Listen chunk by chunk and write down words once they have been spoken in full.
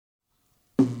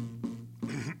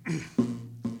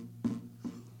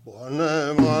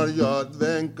Anem jat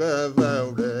venke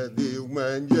veure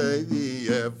diumenge I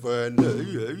diefen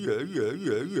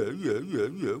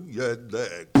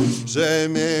Se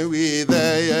meu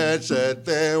idee se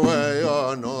teue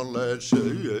on olles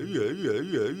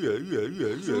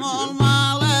Molt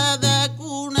mala de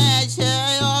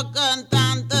conèixer jo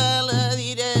cantant te la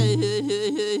diré.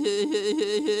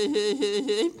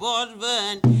 Pots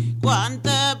ben quan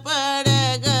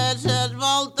t'aparegues ses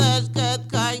voltes que et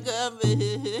caiga bé.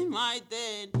 Mai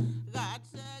ten gats.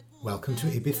 Welcome to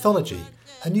Ibithology,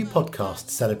 a new podcast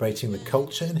celebrating the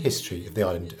culture and history of the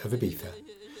island of Ibiza.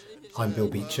 I'm Bill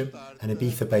Beecham, an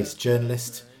Ibiza-based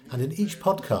journalist, and in each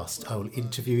podcast I will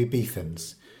interview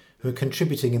Ibizans who are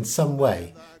contributing in some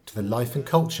way to the life and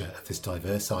culture of this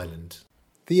diverse island.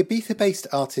 The Ibiza-based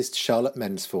artist Charlotte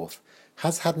Mensforth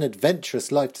has had an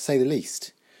adventurous life to say the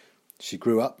least. She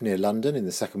grew up near London in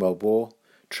the Second World War,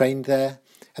 trained there,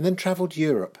 and then travelled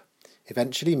Europe,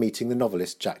 eventually meeting the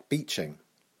novelist Jack Beeching.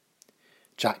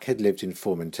 Jack had lived in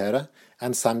Formentera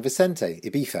and San Vicente,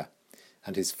 Ibiza,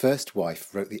 and his first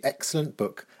wife wrote the excellent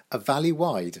book A Valley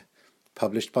Wide,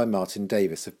 published by Martin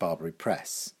Davis of Barbary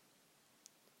Press.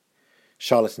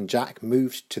 Charlotte and Jack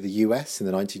moved to the US in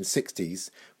the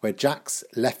 1960s, where Jack's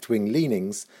left-wing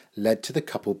leanings led to the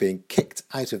couple being kicked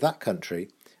out of that country,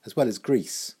 as well as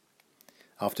Greece.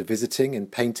 After visiting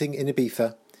and painting in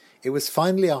Ibiza, it was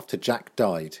finally after Jack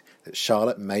died that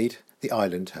Charlotte made the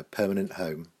island her permanent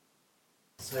home.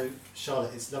 So,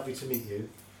 Charlotte, it's lovely to meet you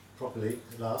properly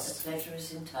at last. The pleasure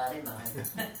is entirely mine.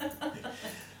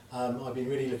 I've been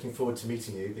really looking forward to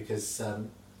meeting you because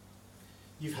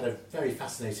you've had a very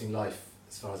fascinating life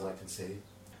as far as I can see.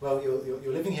 Well,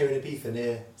 you're living here in Ibiza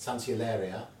near Santa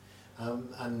Eulalia,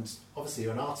 and obviously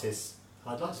you're an artist,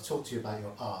 and I'd like to talk to you about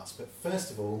your art, but first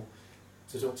of all,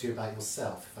 to talk to you about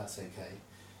yourself, if that's okay.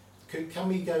 Can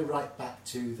we go right back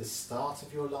to the start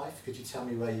of your life? Could you tell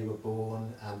me where you were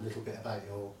born and a little bit about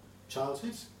your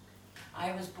childhood?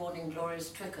 I was born in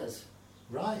glorious Twickers.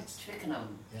 Right.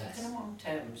 Twickenham. Yes.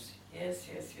 Twickenham-on-Thames. Yes,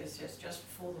 just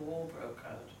before the war broke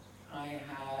out. I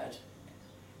had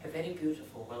a very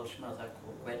beautiful Welsh mother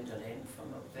called Gwendolen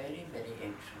from a very, very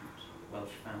ancient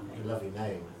Welsh family. A lovely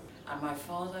name. And my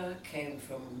father came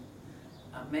from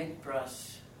a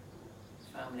Maidbrass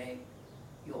family,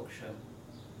 Yorkshire.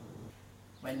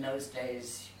 When those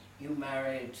days you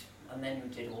married and then you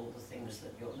did all the things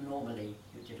that your husband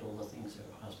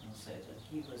said. And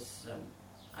he was,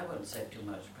 I won't say too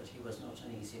much, but he was not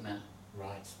an easy man.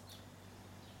 Right.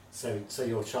 So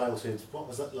your childhood, what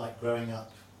was that like growing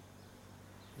up?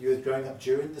 You were growing up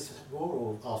during the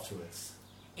war or afterwards?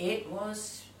 It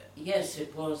was, yes,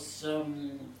 it was.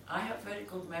 I have very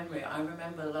good memory. I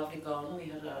remember a lovely garden. We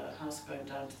had a house going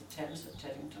down to the Thames at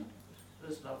Teddington. It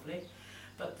was lovely.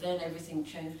 But then everything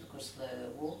changed because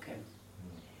the war came.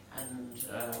 And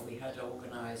we had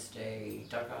organised a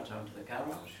dugout under the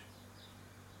garage.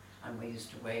 And we used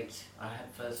to wait. I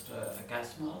had first a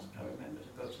gas mask. I remember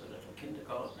to go to the little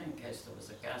kindergarten in case there was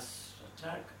a gas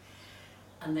attack.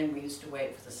 And then we used to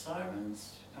wait for the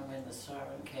sirens. And when the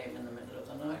siren came in the middle of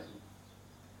the night,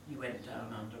 you went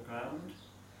down underground.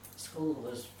 School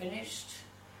was finished.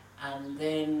 And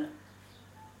then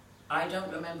I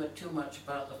don't remember too much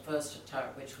about the first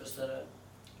attack, which was the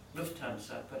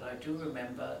Lufthansa, but I do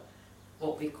remember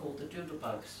what we called the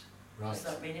doodlebugs. Right. Does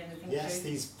that mean anything yes, to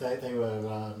you? they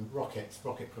were rocket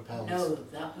propellers. No,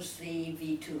 that was the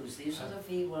V2s. These were the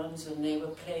V1s, and they were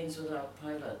planes without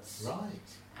pilots.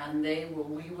 Right. And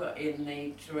we were in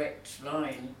a direct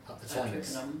line Up the at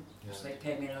Thames. Twickenham, so they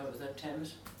came in over the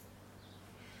Thames.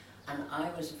 And I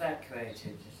was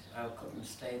evacuated. I couldn't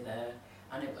stay there.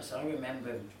 And it was, I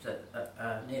remember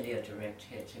that nearly a direct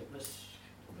hit. It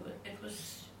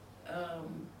was,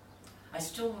 I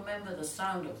still remember the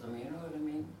sound of them, you know what I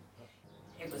mean?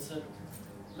 It was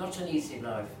not an easy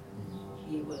life.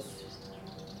 He was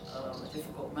a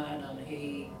difficult man, and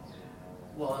he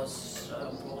was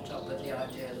brought up with the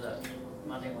idea that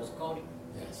money was God.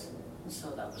 Yes. And so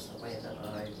that was the way that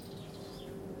I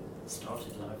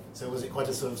started life. So was it quite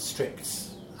a sort of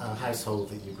strict household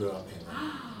that you grew up in?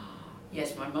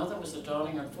 Yes, my mother was a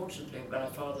darling. Unfortunately, my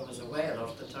father was away a lot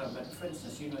of the time. But for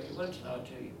instance, you weren't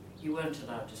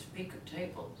allowed to speak at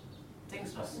table.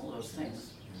 Things like all those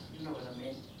things. You know what I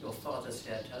mean? Your father's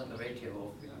here, turn the radio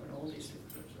off, and all these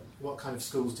things. What kind of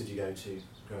schools did you go to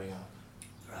growing up?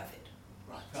 Private.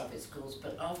 Right. Private schools.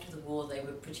 But after the war, they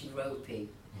were pretty ropey.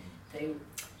 A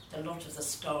lot of the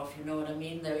staff, you know what I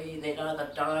mean? They'd either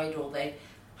died or they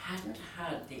hadn't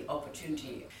had the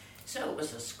opportunity. So it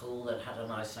was a school that had a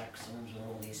nice accent and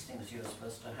all these things you were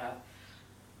supposed to have.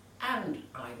 And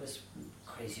I was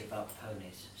crazy about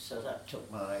ponies, so that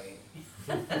took my...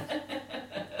 And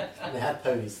they had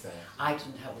ponies there. I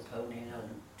didn't have a pony, no,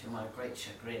 to my great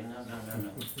chagrin, no.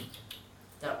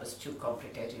 That was too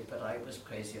complicated, but I was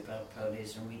crazy about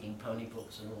ponies and reading pony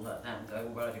books and all that, and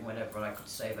going riding whenever I could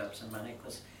save up some money,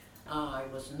 because I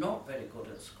was not very good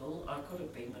at school. I could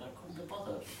have been, but I couldn't be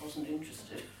bothered. I wasn't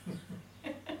interested.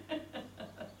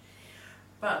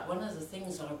 But one of the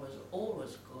things I was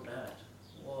always good at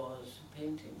was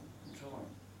painting and drawing.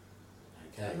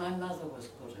 Okay. And my mother was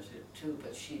good at it too,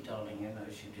 but she, darling, you know,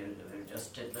 she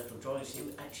just did little drawings.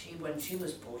 Actually, when she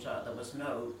was brought out, there was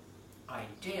no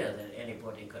idea that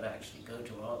anybody could actually go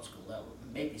to art school. That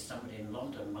maybe somebody in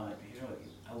London might, you know,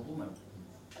 a woman.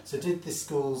 So did the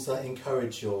schools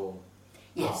encourage your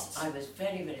Yes, art? I was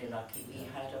very, very lucky. We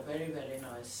had a very, very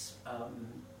nice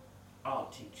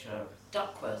art teacher,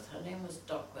 Duckworth. Her name was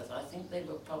Duckworth. I think they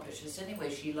were publishers.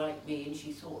 Anyway, she liked me and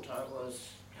she thought I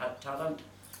had talent.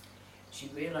 She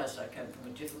realised I came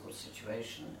from a difficult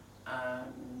situation,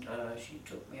 and she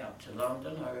took me up to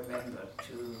London, I remember,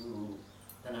 to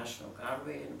the National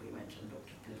Gallery, and we went and looked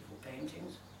at beautiful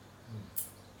paintings.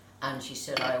 And she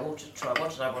said I ought to try. What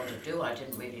did I want to do? I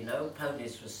didn't really know.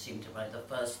 Ponies seemed to be the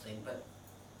first thing, but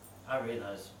I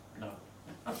realised no.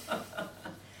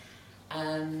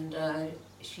 And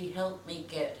she helped me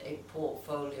get a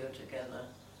portfolio together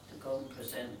to go and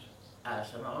present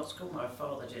at an art school. My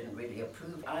father didn't really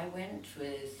approve. I went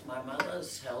with my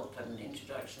mother's help and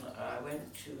introduction. I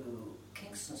went to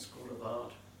Kingston School of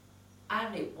Art,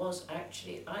 and it was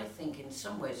actually, I think in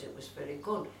some ways it was very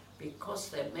good,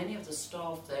 because many of the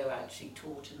staff there actually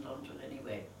taught in London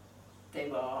anyway. They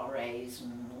were RAs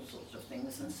and all sorts of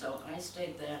things, and so I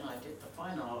stayed there and I did the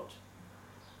fine art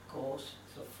course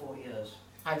for 4 years.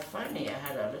 I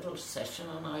had a little session,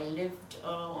 and I lived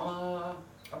on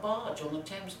a barge on the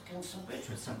Thames at Kingston Bridge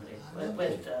with somebody.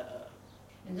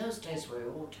 In those days we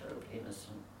were all terribly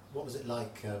innocent. What was it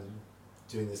like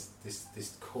doing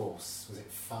this course? Was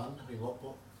it fun? I mean, what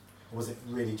or was it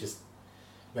really just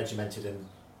regimented and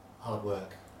hard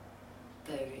work?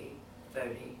 Very,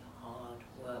 very hard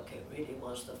work. It really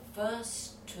was. The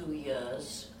first 2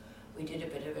 years we did a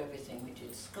bit of everything. We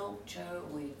did sculpture,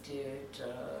 we did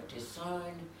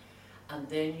design, and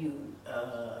then you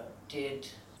did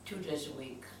 2 days a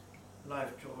week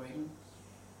live drawing,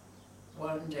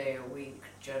 1 day a week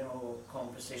general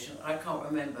composition. I can't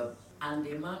remember. And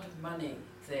the amount of money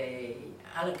they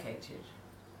allocated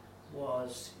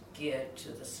was geared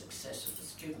to the success of the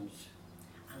students.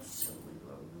 And so we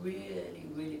were really,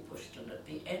 really pushed. And at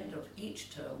the end of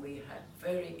each term, we had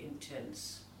very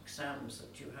intense exams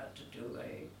that you had to do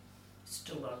a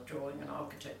still life drawing, an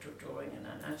architectural drawing, an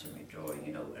anatomy drawing,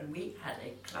 you know, and we had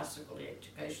a classical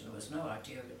education. There was no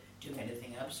idea of doing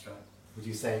anything abstract. Would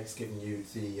you say it's given you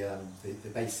the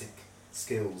basic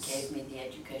skills? Gave me the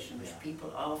education which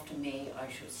people after me, I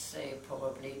should say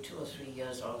probably 2 or 3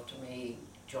 years after me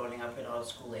joining up in art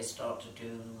school, they start to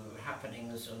do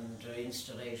happenings and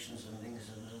installations and things,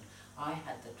 and I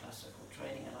had the classical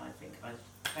training, and I think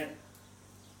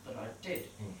that I did,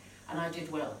 and I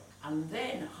did well. And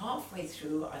then halfway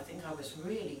through, I think I was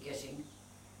really getting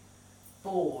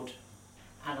bored,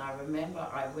 and I remember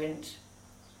I went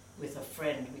with a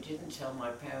friend. We didn't tell my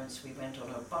parents. We went on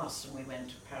a bus and we went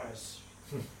to Paris.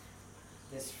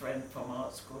 This friend from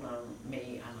art school and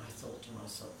me, and I thought to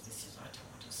myself, I don't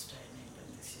want to stay in England,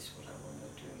 this is what I want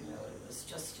to do, you know.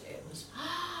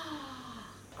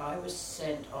 I was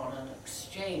sent on an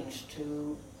exchange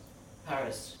to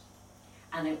Paris,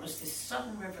 and it was this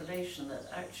sudden revelation that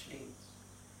actually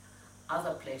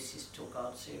other places took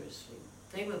art seriously.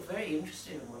 They were very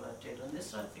interested in what I did, and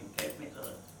this, I think, gave me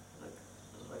the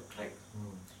click.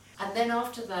 And then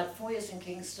after that, 4 years in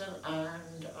Kingston,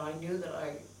 and I knew that I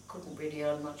couldn't really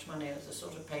earn much money as the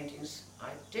sort of paintings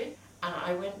I did. And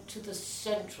I went to the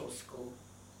Central School,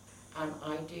 and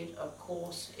I did a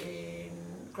course in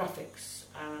graphics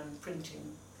and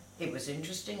printing. It was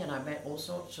interesting, and I met all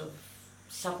sorts of...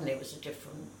 Suddenly it was a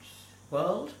different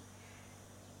world.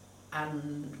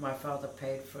 And my father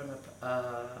paid for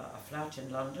a flat in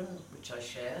London, which I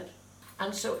shared.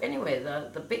 And so anyway,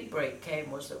 the big break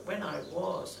came was that when I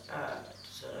was at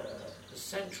the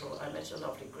Central, I met a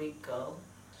lovely Greek girl,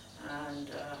 and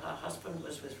her husband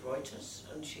was with Reuters,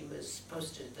 and she was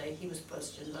posted there. He was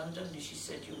posted in London, and she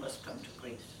said, "You must come to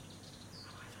Greece."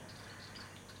 And I thought,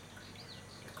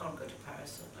 I can't go to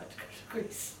Paris, I'd like to go to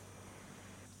Greece.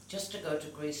 Just to go to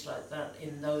Greece like that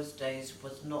in those days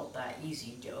was not that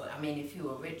easy. I mean, if you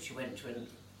were rich, you went to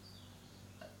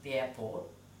the airport,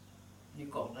 you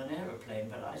got on an aeroplane,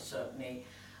 but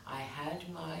I had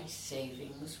my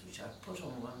savings, which I put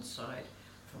on one side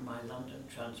from my London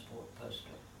transport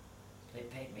postal. They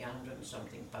paid me £100 and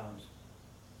something.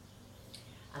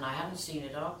 And I hadn't seen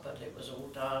it up, but it was all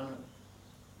done,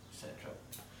 etc.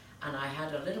 And I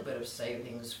had a little bit of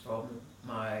savings from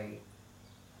my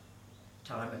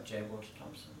time at J. Walter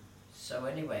Thompson. So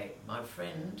anyway, my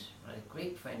friend, my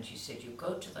Greek friend, she said, you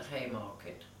go to the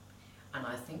Haymarket and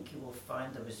I think you will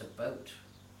find there is a boat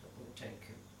that will take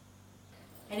you.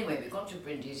 Anyway, we got to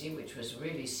Brindisi, which was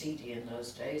really seedy in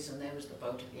those days, and there was the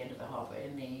boat at the end of the harbour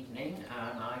in the evening,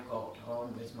 and I got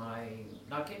on with my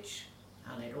luggage,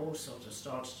 and it all sort of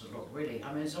started to look really,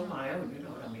 I mean, it's on my own, you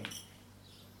know what I mean.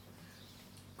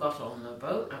 Got on the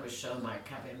boat, I was shown my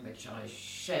cabin, which I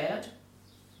shared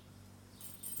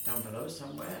down below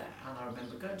somewhere, and I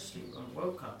remember going to sleep and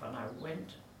woke up, and I went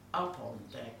up on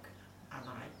deck, and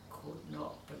I could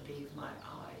not believe my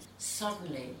eyes.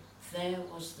 Suddenly, there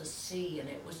was the sea, and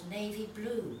it was navy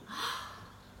blue.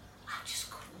 I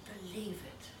just couldn't believe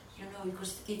it, you know,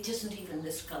 because it isn't even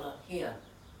this colour here.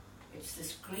 It's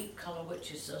this Greek colour,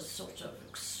 which is a sort of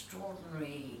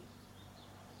extraordinary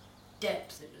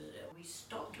depth. We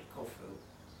stopped at Corfu,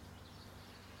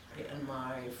 and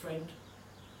my friend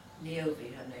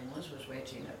Niobe, her name was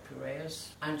waiting at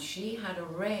Piraeus, and she had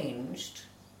arranged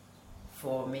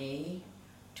for me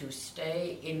to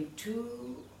stay in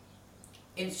 2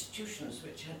 institutions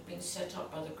which had been set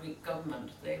up by the Greek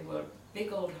government. They were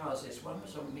big old houses. One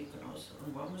was on Mykonos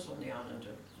and one was on the island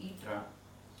of Hydra,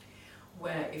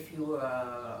 where if you were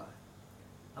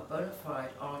a bona fide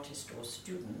artist or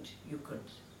student, you could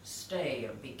stay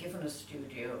and be given a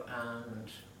studio and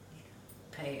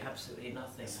pay absolutely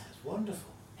nothing. That's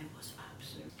wonderful. It was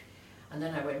absolute. And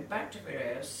then I went back to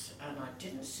Piraeus and I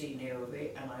didn't see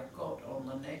Niobe, and I got on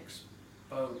the next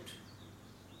boat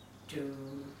to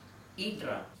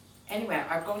Hydra. Anyway,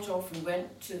 I got off and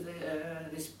went to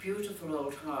this beautiful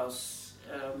old house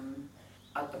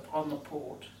on the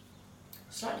port.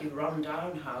 Slightly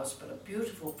run-down house, but a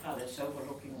beautiful palace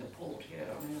overlooking the port here.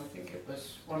 I mean, I think it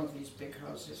was one of these big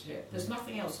houses here. There's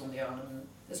nothing else on the island.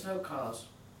 There's no cars.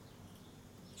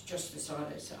 It's just this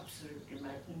island. It's absolutely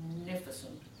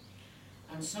magnificent.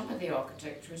 And some of the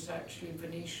architecture is actually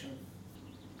Venetian.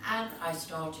 And I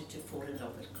started to fall in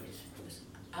love with Greece. It was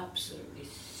absolutely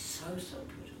so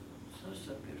beautiful,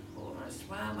 so beautiful. And I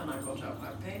swam and I got out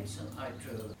my paints and I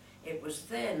drew. It was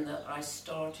then that I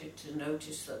started to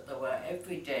notice that there were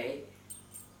every day,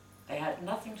 they had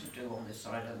nothing to do on this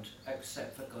island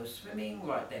except for go swimming,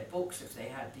 write their books if they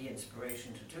had the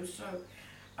inspiration to do so,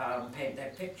 paint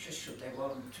their pictures should they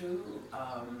want to,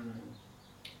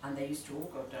 and they used to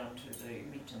all go down to the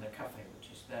meet in the cafe, which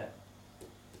is there.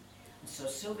 And so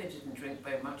Sylvia didn't drink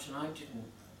very much and I didn't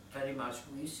very much.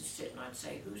 We used to sit and I'd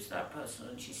say, who's that person?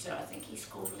 And she said, I think he's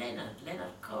called Leonard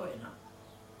Cohen.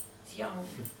 He's a young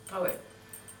poet.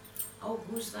 Oh,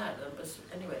 who's that?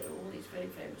 Anyway, there were all these very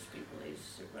famous people, they used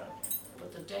to sit around here.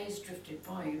 But the days drifted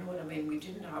by, you know what I mean? We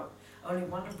didn't have, only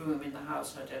one room in the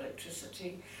house had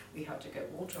electricity. We had to get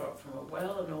water up from a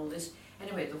well and all this.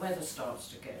 Anyway, the weather starts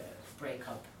to break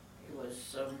up. It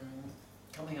was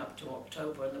coming up to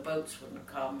October and the boats wouldn't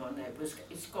come, and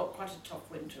it's got quite a tough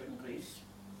winter in Greece.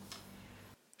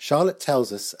 Charlotte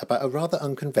tells us about a rather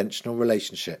unconventional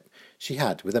relationship she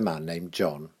had with a man named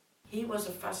John. He was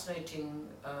a fascinating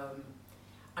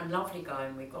and lovely guy,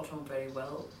 and we got on very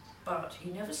well, but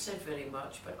he never said very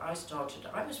much. But I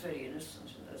was very innocent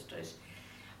in those days,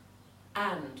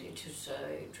 and it is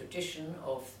a tradition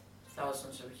of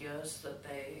thousands of years that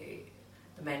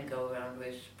the men go around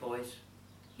with boys.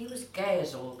 He was gay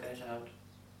as all get out,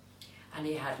 and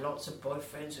he had lots of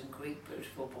boyfriends and Greek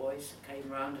beautiful boys that came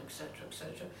round, etc.,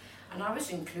 etc. And I was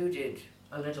included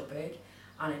a little bit,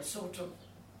 and it sort of,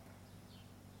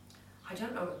 I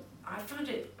don't know, I found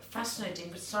it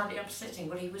fascinating but slightly upsetting.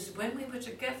 But when we were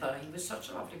together, he was such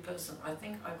a lovely person. I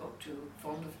think I got too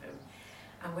fond of him.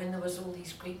 And when there was all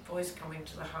these Greek boys coming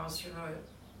to the house, you know,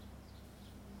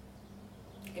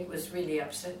 it was really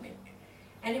upset me.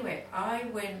 Anyway, I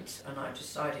went and I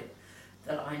decided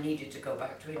that I needed to go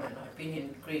back to England. I'd been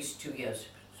in Greece 2 years.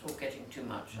 It's all getting too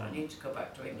much. I need to go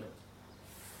back to England.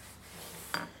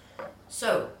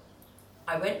 So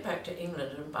I went back to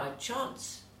England, and by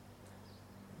chance,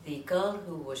 the girl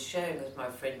who was sharing with my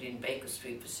friend in Baker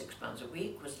Street for £6 a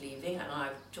week was leaving, and I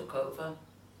took over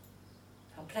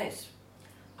her place.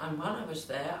 And while I was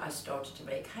there, I started to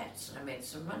make hats, and I made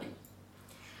some money.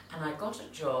 And I got a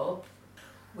job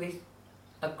with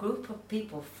a group of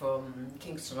people from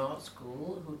Kingston Art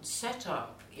School who'd set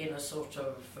up in a sort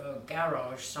of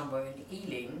garage somewhere in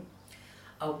Ealing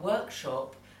a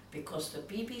workshop, because the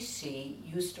BBC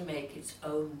used to make its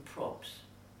own props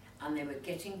and they were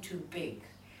getting too big,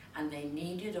 and they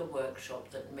needed a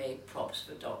workshop that made props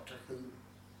for Doctor Who.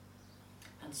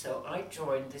 And so I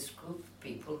joined this group of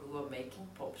people who were making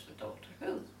props for Doctor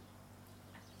Who.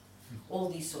 All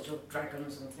these sort of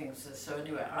dragons and things. So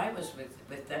anyway, I was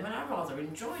with them, and I rather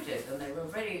enjoyed it, and they were a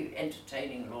very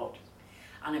entertaining lot.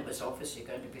 And it was obviously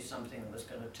going to be something that was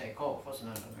going to take off,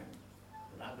 wasn't it? I mean,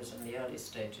 that was in the early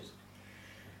stages.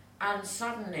 And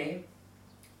suddenly,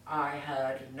 I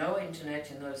had no internet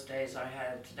in those days. I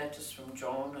had letters from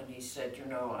John, and he said, you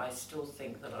know, I still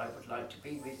think that I would like to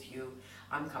be with you.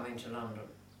 I'm coming to London.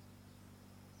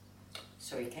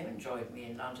 So he came and joined me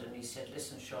in London, and he said,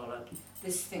 listen, Charlotte,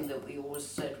 this thing that we always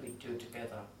said we'd do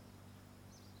together,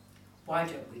 why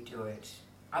don't we do it?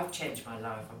 I've changed my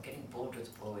life. I'm getting bored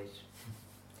with the boys.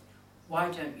 Why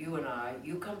don't you and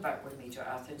you come back with me to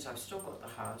Athens, I've still got the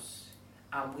house,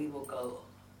 and we will go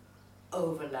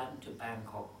overland to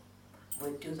Bangkok.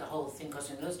 We'll do the whole thing,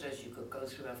 because in those days you could go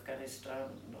through Afghanistan,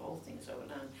 and the whole thing's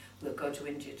overland. We'll go to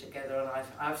India together, and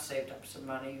I've saved up some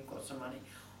money, you've got some money.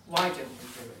 Why don't we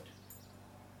do it?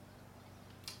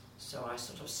 So I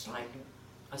sort of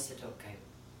I said, okay.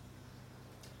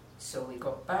 So we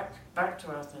got back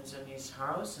to Athens in his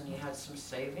house, and he had some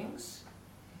savings,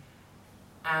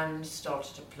 and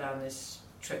started to plan this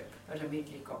trip. But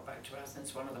immediately got back to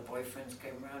Athens, one of the boyfriends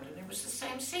came round, and it was the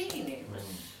same scene.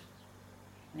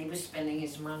 And he was spending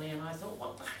his money, and I thought,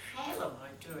 what the hell am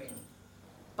I doing?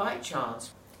 By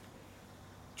chance,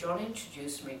 John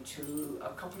introduced me to a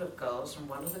couple of girls, and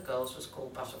one of the girls was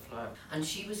called Butterfly. And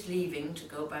she was leaving to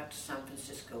go back to San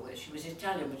Francisco, where she was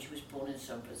Italian, but she was born in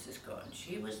San Francisco, and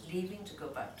she was leaving to go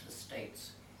back to the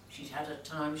States. She'd had a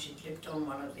time, she'd lived on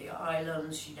one of the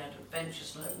islands, she'd had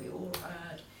adventures like we all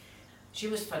had. She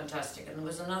was fantastic, and there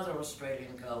was another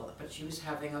Australian girl, but she was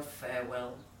having a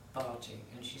farewell party,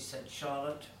 and she said,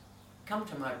 Charlotte, come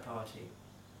to my party.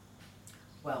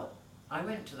 Well, I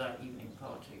went to that evening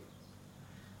party.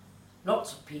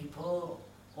 Lots of people,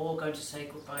 all going to say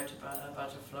goodbye to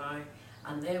Butterfly,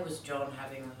 and there was John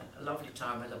having a lovely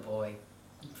time with a boy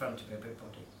in front of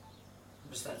everybody. It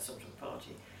was that sort of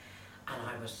party. And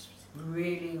I was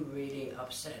really, really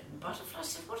upset. And Butterfly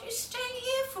said, what are you staying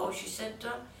here for? She said,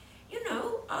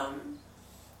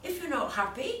 if you're not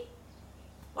happy,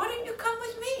 why don't you come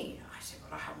with me? I said,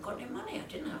 well, I haven't got any money.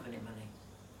 I didn't have any money.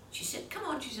 She said, come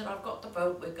on. She said, I've got the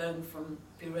boat. We're going from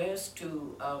Piraeus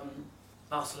to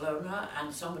Barcelona,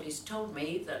 and somebody's told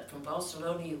me that from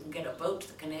Barcelona you can get a boat to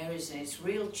the Canaries, and it's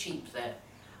real cheap there.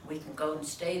 We can go and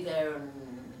stay there and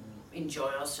enjoy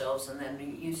ourselves, and then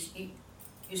you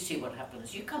see what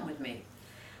happens. You come with me.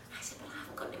 I said, well, I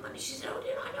haven't got any money. She said, oh,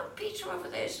 I know Peter over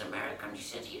there is an American. She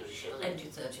said, she'll lend you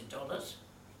 $30.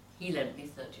 He lent me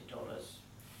 $30.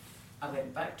 I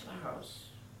went back to the house,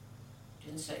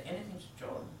 didn't say anything to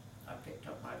John. I picked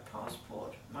up my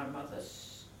passport, my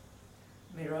mother's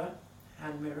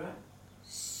hand mirror,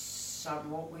 some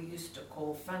what we used to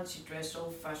call fancy dress,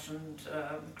 old-fashioned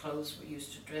clothes we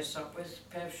used to dress up with,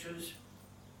 a pair of shoes.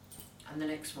 And the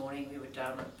next morning we were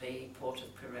down at the port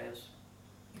of Piraeus.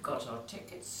 We got our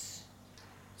tickets.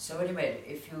 So anyway,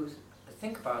 if you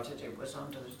think about it, it was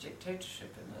under the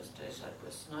dictatorship in those days. That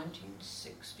was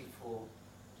 1964.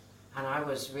 And I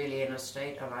was really in a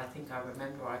state, and I think I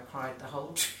remember I cried the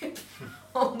whole trip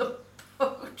on the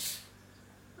boat.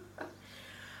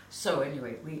 So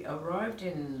anyway, we arrived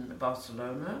in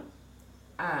Barcelona,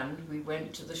 and we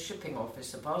went to the shipping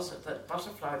office. That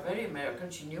Butterfly, very American,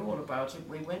 she knew all about it.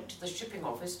 We went to the shipping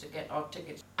office to get our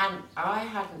tickets. And I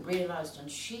hadn't realised, and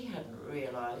she hadn't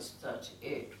realised, that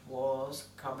it was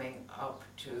coming up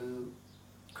to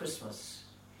Christmas.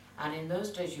 And in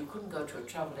those days you couldn't go to a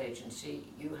travel agency,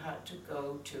 you had to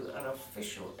go to an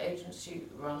official agency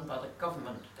run by the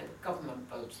government. They were government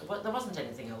boats. There wasn't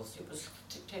anything else, it was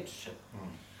dictatorship.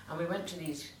 And we went to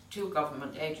these two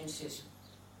government agencies,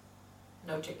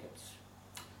 no tickets.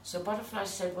 So Butterfly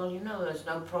said, well, there's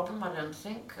no problem, I don't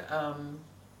think.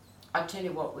 I tell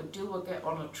you what we'll do, we'll get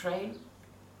on a train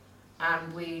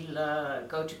and we'll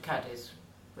go to Cadiz,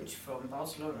 which from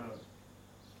Barcelona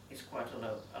is quite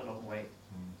a long way.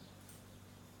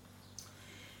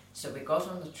 So we got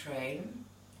on the train,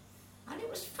 and it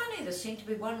was funny, there seemed to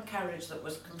be one carriage that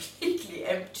was completely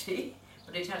empty,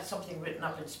 but it had something written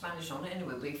up in Spanish on it.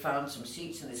 Anyway, we found some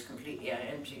seats in this completely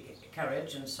empty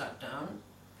carriage and sat down.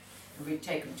 And we'd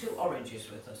taken 2 oranges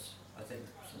with us, I think,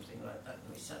 something like that.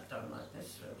 And we sat down like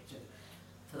this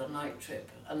for the night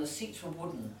trip. And the seats were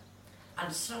wooden.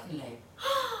 And suddenly,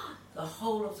 the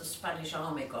whole of the Spanish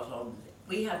army got on.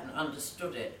 We hadn't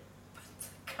understood it, but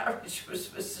the carriage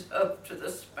was reserved to the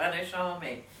Spanish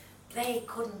army. They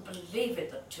couldn't believe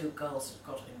it that 2 girls had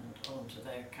got onto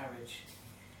their carriage.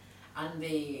 And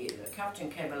the captain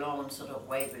came along and sort of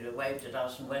waved at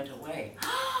us and went away.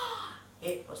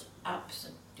 It was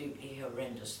absolutely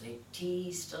horrendous. They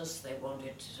teased us, they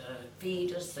wanted to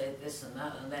feed us, they this and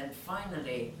that, and then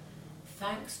finally,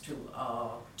 thanks to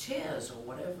our tears or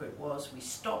whatever it was, we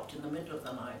stopped in the middle of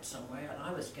the night somewhere, and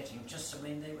I was getting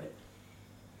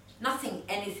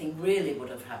anything really would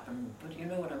have happened, but you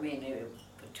know what I mean, they were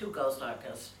two girls like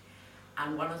us,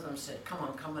 and one of them said,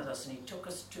 come with us, and he took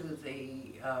us to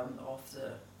the, off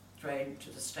the train to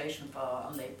the station bar,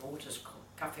 and they bought us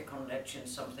café con leche and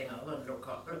something other,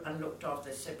 and looked after,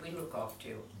 they said, we look after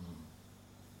you.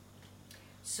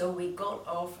 So we got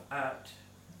off at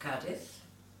Cadiz,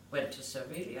 went to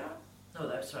Sevilla,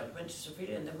 went to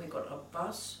Sevilla, and then we got a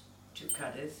bus to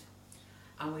Cadiz,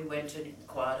 and we went and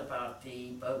inquired about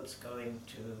the boats going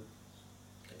to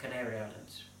the Canary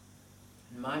Islands.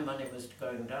 And my money was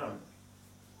going down.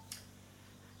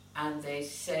 And they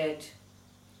said,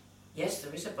 yes,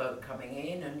 there is a boat coming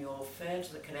in, and your fare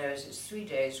to the Canaries, it's 3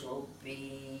 days, will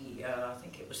be, I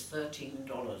think it was $13,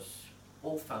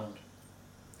 all found.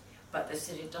 But they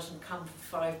said it doesn't come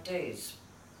for 5 days.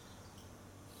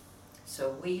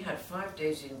 So we had 5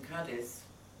 days in Cadiz,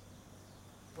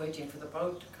 waiting for the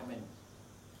boat to come in.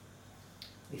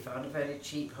 We found a very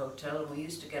cheap hotel, and we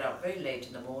used to get up very late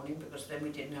in the morning because then we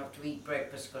didn't have to eat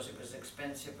breakfast because it was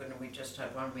expensive, and we just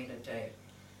had one meal a day.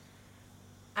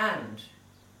 And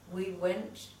we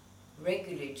went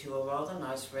regularly to a rather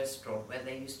nice restaurant where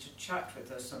they used to chat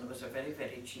with us, and there was a very,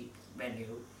 very cheap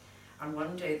menu. And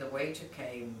one day the waiter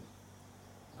came,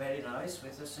 very nice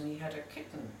with us, and he had a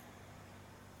kitten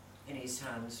in his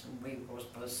hands, and we was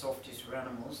both softies for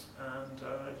animals, and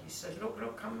he said, look,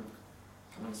 come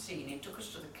and see, and he took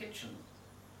us to the kitchen.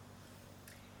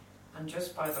 And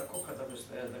just by the cooker, there was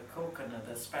the cook and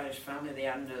the Spanish family,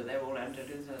 they're all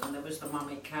Andalusians, and there was the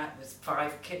mummy cat with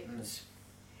 5 kittens.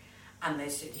 And they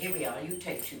said, here we are, you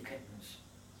take 2 kittens.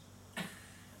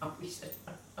 And we said,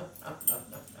 no,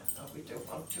 we don't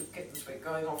want 2 kittens, we're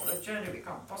going off on a journey, we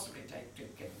can't possibly take 2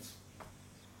 kittens.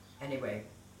 Anyway,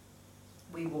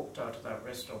 we walked out of that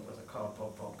restaurant with a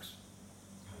cardboard box.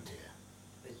 Oh dear.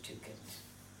 With 2 kittens.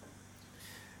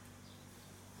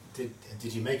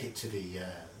 Did you make it to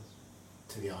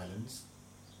the islands?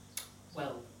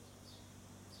 Well,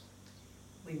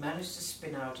 we managed to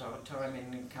spin out our time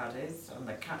in Cadiz, and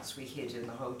the cats we hid in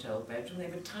the hotel bedroom. They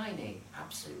were tiny,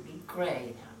 absolutely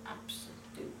grey,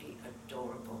 absolutely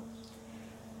adorable.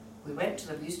 We went to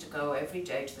them, we used to go every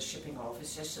day to the shipping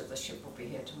office, just so the ship will be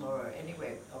here tomorrow.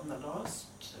 Anyway, on the last,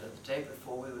 the day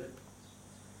before we were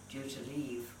due to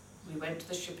leave, we went to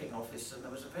the shipping office, and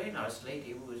there was a very nice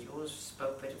lady who was yours,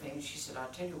 spoke a bit of English. She said, I'll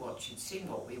tell you what, she'd seen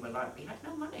what we were like. We had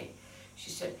no money. She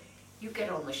said, you get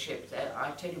on the ship there,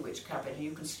 I'll tell you which cabin, and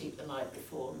you can sleep the night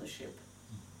before on the ship.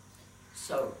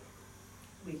 So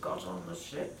we got on the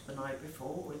ship the night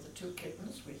before with the 2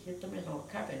 kittens. We hid them in our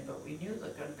cabin, but we knew there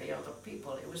were going to be other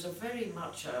people. It was a very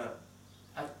much a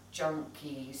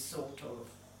junky sort of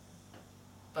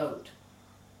boat.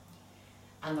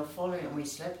 And we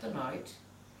slept the night,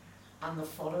 and the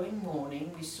following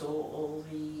morning we saw all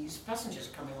these passengers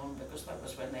coming on, because that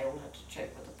was when they all had to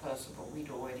check with the purser, but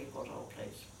we'd already got our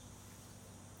place.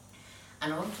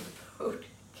 And onto the boat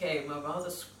came a rather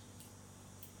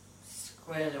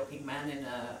square-looking man in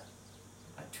a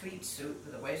tweed suit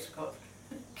with a waistcoat,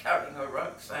 carrying a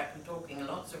rucksack and talking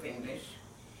lots of English,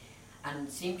 and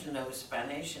seemed to know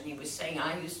Spanish, and he was saying,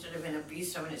 I used to live in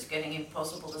Ibiza and it's getting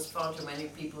impossible, there's far too many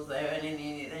people there, and then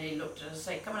he looked at us and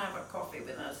said, come and have a coffee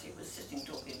with us. He was sitting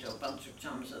talking to a bunch of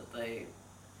chums at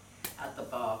the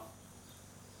bar.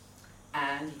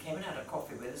 And he came and had a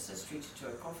coffee with us, us treated to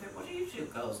a coffee. What are you 2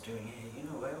 girls doing here? You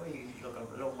know, where were you? You look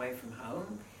a long way from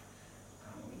home.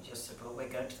 We just said, well, we're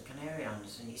going to the Canary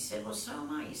Islands. And he said, well, so am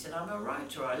I. He said, I'm a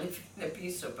writer. I live in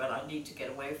Ibiza, but I need to get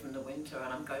away from the winter,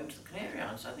 and I'm going to the Canary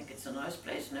Islands. I think it's a nice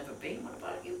place, never been. What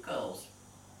about you girls?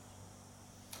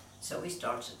 So we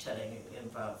started telling him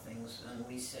about things, and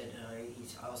we said, he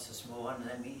asked us more, and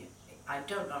then I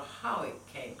don't know how it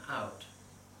came out,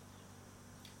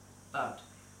 but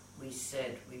we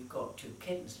said, we've got 2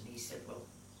 kittens, and he said, well,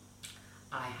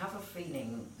 I have a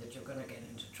feeling that you're going to get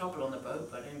into trouble on the boat,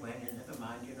 but anyway, never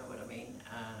mind, you know what I mean.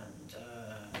 And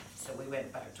so we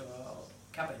went back to our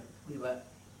cabin. We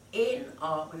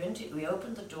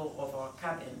opened the door of our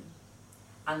cabin,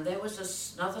 and there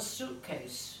was another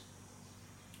suitcase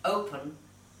open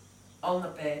on the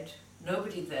bed,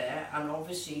 nobody there, and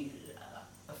obviously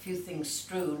a few things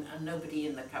strewn, and nobody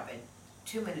in the cabin.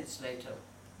 2 minutes later,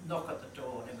 knock at the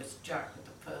door, and it was Jack with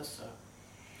the purser.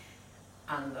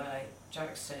 And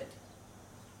Jack said,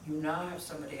 you now have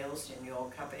somebody else in your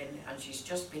cabin, and she's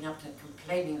just been up and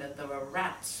complaining that there are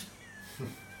rats in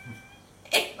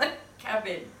the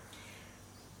cabin.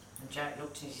 And Jack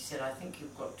looked at him, he said, I think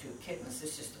you've got 2 kittens.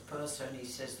 This is the purser, and he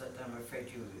says that I'm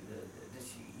afraid you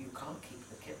can't keep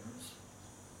the kittens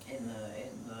in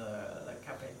the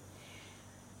cabin.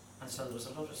 And so there was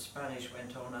a lot of Spanish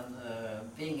went on, and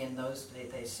being in those,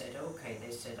 they said, okay,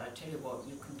 they said, I tell you what,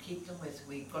 you can keep them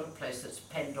we've got a place that's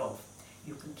penned off.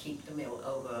 You can keep them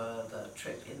over the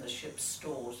trip in the ship's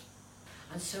stores.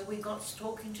 And so we got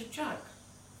talking to Jack.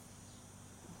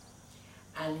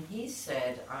 And he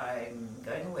said, I'm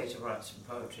going away to write some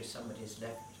poetry. Somebody's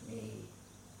lent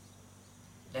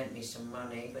me some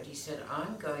money. But he said,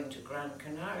 I'm going to Gran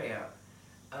Canaria.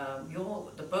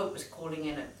 The boat was calling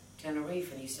in at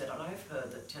Tenerife, and he said, I've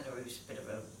heard that Tenerife's a bit of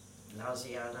a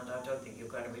lousy island. I don't think you're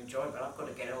going to enjoy it, but I've got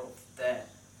to get off there.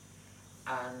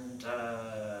 And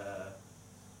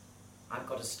I've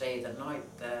got to stay the night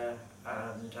there,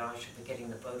 and I should be getting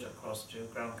the boat across to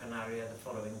Gran Canaria the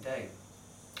following day.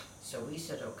 So we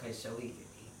said, okay, so we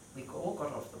all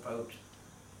got off the boat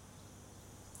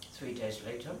 3 days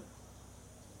later.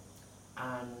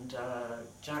 And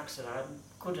Jack said, I'm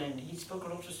good, and he spoke a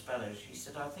lot of Spanish. He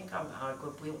said, I think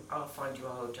I'll find you a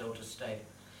hotel to stay.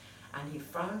 And he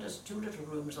found us 2 little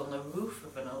rooms on the roof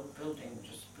of an old building,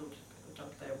 just built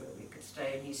up there where we could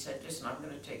stay. And he said, listen, I'm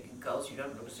going to take you girls, you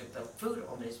don't look as if the food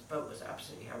on this boat was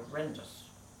absolutely horrendous.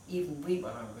 Even we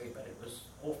were hungry, but it was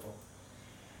awful.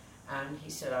 And he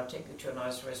said, I'll take you to a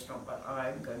nice restaurant, but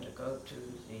I'm going to go to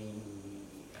the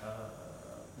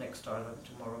next island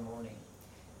tomorrow morning.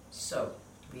 So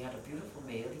we had a beautiful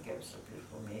meal. He gave us a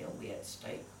beautiful meal. We had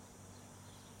steak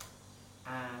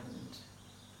and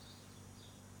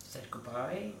said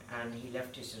goodbye, and he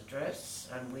left his address,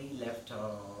 and we left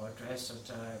our address at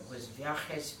was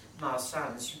Viajes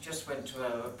Marsans. You just went to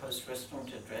a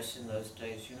post-restaurant address in those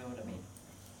days, you know what I mean?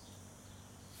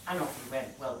 And off we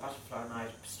went. Well, Butterfly and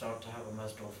I started to have a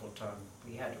most awful time.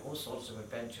 We had all sorts of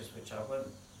adventures which I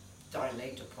won't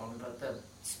dilate upon, but the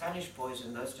Spanish boys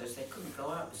in those days, they couldn't go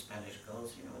out with Spanish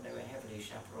girls, you know, they were heavily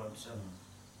chaperoned, so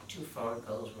 2 foreign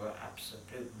girls were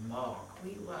absolute mark.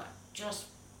 We were just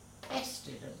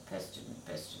pestered and pestered and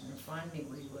pestered, and finally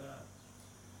we were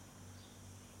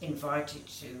invited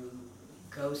to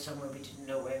go somewhere we didn't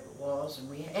know where it was, and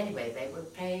anyway, they were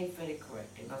paid very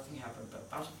correctly, nothing happened, but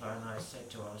Butterfly and I said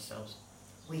to ourselves,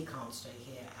 we can't stay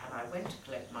here. And I went to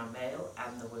collect my mail,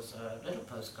 and there was a little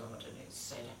postcard, and it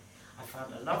said, I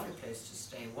found a lovely place to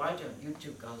stay. Why don't you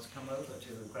 2 girls come over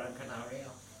to Gran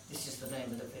Canaria? This is the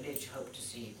name of the village. Hope to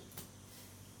see you.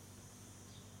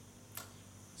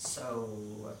 So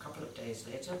a couple of days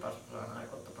later, Butterfly and I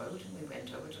got the boat, and we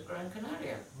went over to Gran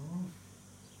Canaria. Mm.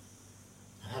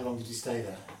 And how long did you stay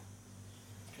there?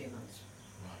 3 months.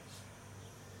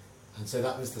 Right. And so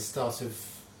that was the start of.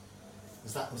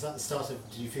 Was that the start of?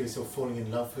 Did you feel yourself falling in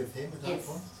love with him at that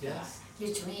point? Yes.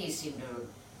 To me, he seemed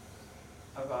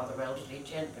a rather elderly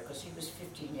gent, because he was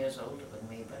 15 years older than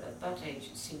me, but at that age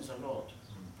it seems a lot.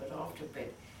 But after a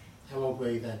bit... How old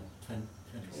were you then?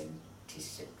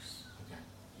 26. Okay.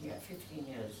 Yeah, 15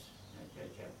 years.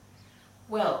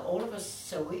 Well, all of us,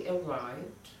 so we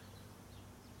arrived,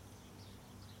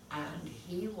 and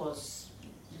he was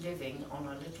living on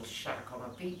a little shack on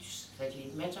a beach that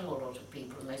he'd met a whole lot of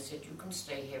people, and they said, you can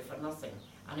stay here for nothing.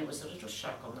 And it was a little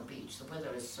shack on the beach. The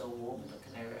weather is so warm in the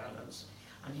Canary Islands.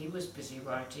 And he was busy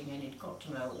writing, and he'd got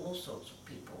to know all sorts of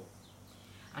people.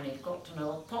 And he'd got to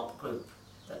know a pop group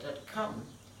that had come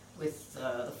with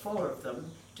the 4 of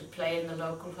them to play in the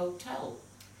local hotel.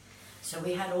 So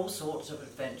we had all sorts of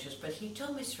adventures, but he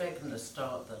told me straight from the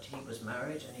start that he was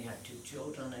married and he had 2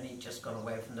 children, and he'd just gone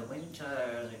away from the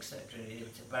winter, etc. The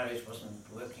marriage wasn't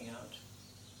working out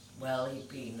well.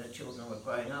 The children were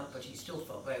growing up, but he still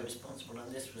felt very responsible,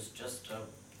 and this was just a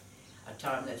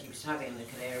time that he was having in the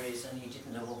Canaries, and he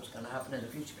didn't know what was going to happen in the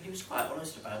future, but he was quite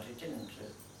honest about it, didn't he?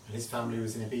 And his family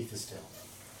was in Ibiza still?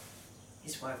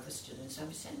 His wife was still in San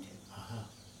Vicente,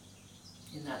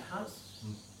 in that house.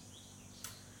 Mm.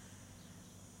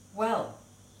 Well,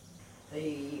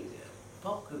 the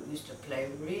pop group used to play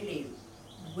really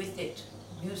with it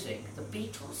music, the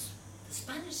Beatles. The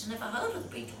Spaniards had never heard of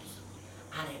the Beatles.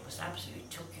 And it was absolutely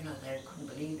they couldn't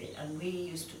believe it. And we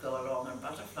used to go along, and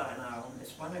Butterfly and I, on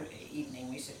this one evening,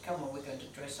 we said, come on, we're going to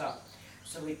dress up.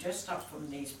 So we dressed up from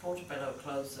these Portobello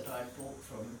clothes that I bought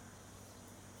from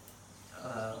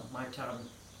my time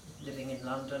living in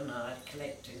London, and I'd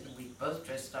collected, and we both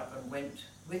dressed up and went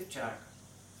with Jack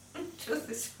to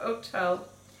this hotel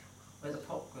where the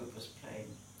pop group was playing.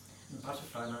 And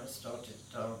Butterfly and I started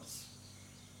to dance,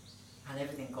 and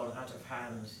everything got out of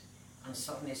hand. And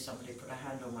suddenly somebody put a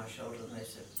hand on my shoulder and they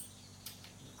said,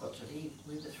 "You've got to leave,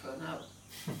 we were thrown out."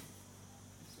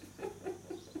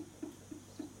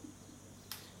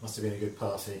 Must have been a good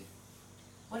party.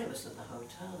 Well, it was at the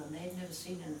hotel and they'd never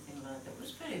seen anything like that. It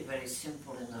was very, very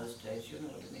simple in those days, you know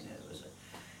what I mean? It was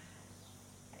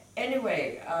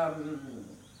Anyway,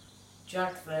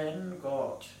 Jack then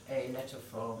got a letter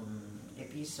from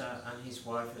Ibiza, and his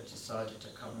wife had decided to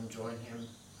come and join him,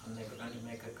 and they were going to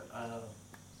make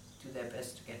do their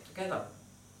best to get together.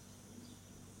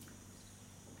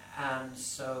 And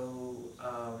so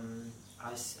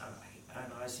I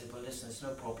said, well, listen, it's no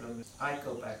problem. I'd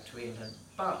go back to England.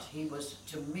 But he was,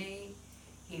 to me,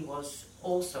 he was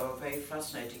also a very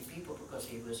fascinating people because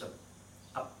he was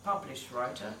a published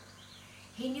writer.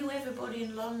 He knew everybody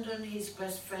in London. His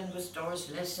best friend was Doris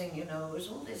Lessing, you know. It was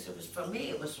all this. It was, for me,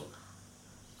 it was,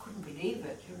 couldn't believe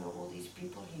it, you know, all these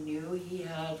people he knew. He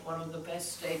had one of the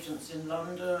best agents in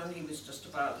London. He was just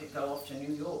about to go off to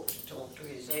New York to talk to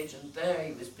his agent there.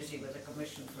 He was busy with a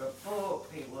commission for a book.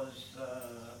 He was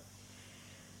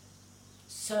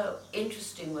so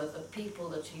interesting were the people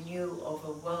that he knew of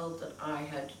a world that I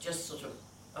had just sort of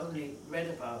only read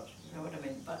about, you know what I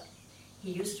mean? But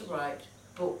he used to write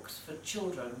books for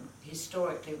children,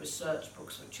 historically researched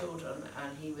books for children,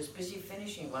 and he was busy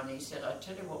finishing one. He said, "I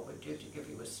tell you what we'll do to give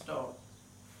you a start.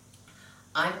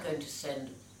 I'm going to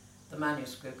send the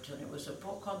manuscript," and it was a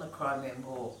book on the Crimean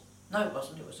War. No, it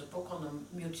wasn't. It was a book on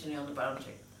the mutiny on the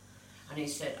Bounty. And he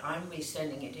said, "I'm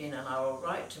resending it in, and I will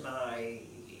write to my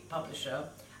publisher,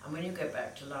 and when you go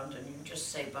back to London, you just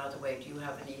say, by the way, do you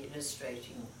have any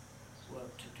illustrating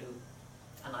work to do?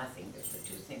 And I think if the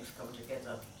two things come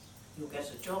together, you'll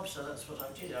get a job." So that's what I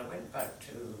did. I went back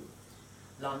to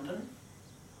London.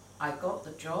 I got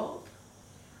the job.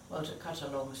 Well, to cut a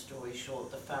long story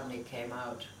short, the family came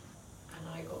out and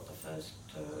I got the first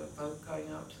boat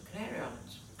going out to the Canary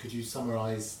Islands. Could you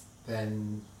summarise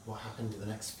then what happened in the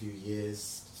next few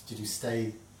years? Did you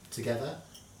stay together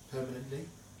permanently?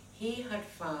 He had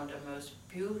found a most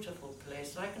beautiful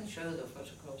place. I can show the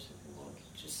photographs if you want.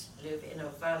 Just live in a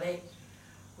valley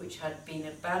which had been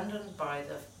abandoned by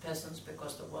the peasants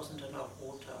because there wasn't enough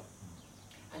water.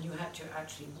 And you had to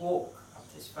actually walk up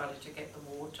this valley to get the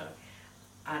water.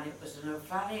 And it was in a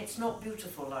valley. It's not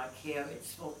beautiful like here,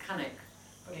 it's volcanic,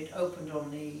 but it opened on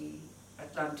the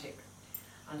Atlantic.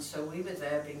 And so we were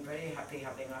there being very happy,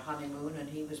 having a honeymoon, and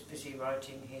he was busy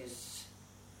writing his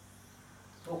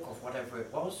book of whatever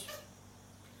it was.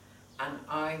 And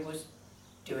I was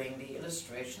doing the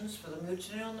illustrations for the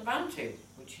Mutiny on the Bounty,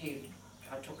 which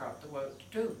I took out the work to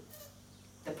do.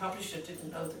 The publisher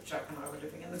didn't know that Jack and I were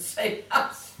living in the same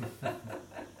house.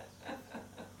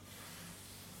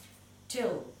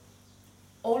 Till,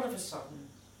 all of a sudden,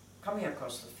 coming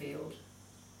across the field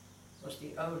was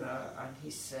the owner, and he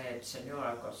said, "Senor,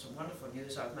 I've got some wonderful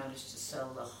news. I've managed to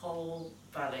sell the whole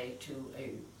valley to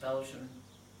a Belgian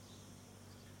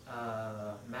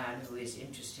man who is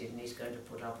interested, and he's going to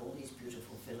put up all these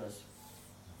beautiful villas."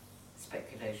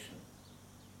 Speculation.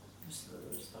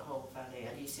 It was the whole valley,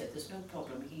 and he said, "There's no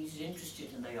problem. He's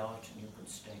interested in the art, and you can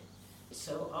stay."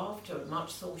 So after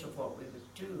much thought of what we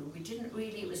would do, we didn't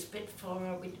really, it was a bit far,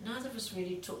 neither of us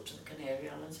really took to the Canary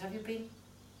Islands. Have you been?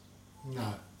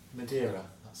 No, Madeira,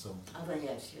 that's all. Oh, well,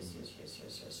 yes.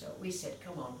 So we said,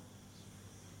 come on,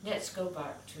 let's go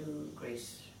back to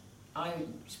Greece. I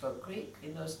spoke Greek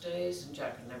in those days, and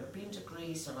Jack had never been to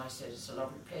Greece, and I said, it's a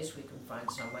lovely place, we can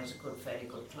find somewhere, it's a good, fairly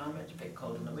good climate, a bit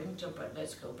cold in the winter, but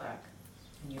let's go back,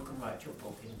 and you can write your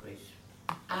book in Greece.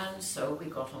 And so we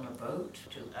got on a boat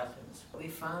to Athens. We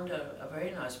found a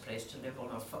very nice place to live on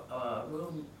a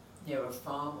room near a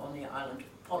farm on the island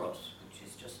of Polos, which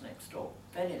is just next door,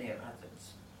 very near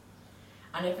Athens.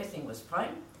 And everything was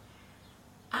fine.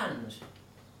 And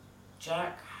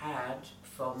Jack had,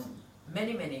 from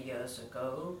many, many years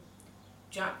ago,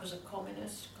 Jack was a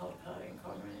communist,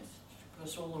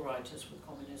 because all the writers were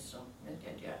communists,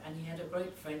 and he had a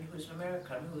great friend who was an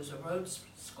American, who was a Rhodes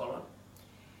Scholar.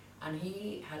 And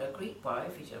he had a Greek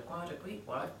wife, he acquired a Greek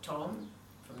wife, Tom,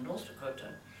 from North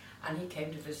Dakota, and he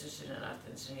came to visit in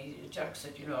Athens. And Jack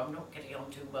said, you know, I'm not getting on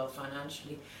too well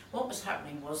financially. What was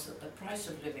happening was that the price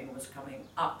of living was coming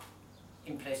up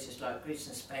in places like Greece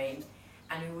and Spain,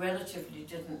 and you relatively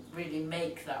didn't really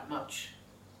make that much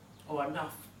or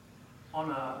enough on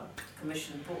a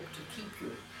commissioned book to keep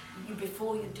you.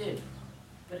 Before you did,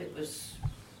 but it was...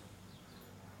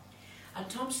 And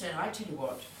Tom said, I tell you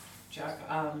what, Jack,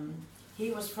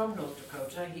 he was from North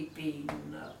Dakota. He'd been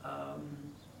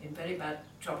in very bad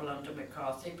trouble under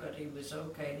McCarthy, but he was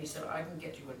okay. And he said, I can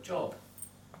get you a job.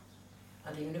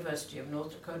 at the University of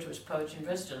North Dakota as poet in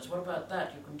residence. What about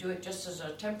that? You can do it just as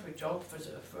a temporary job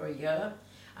for a year,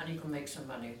 and you can make some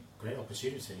money. Great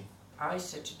opportunity. I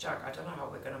said to Jack, I don't know how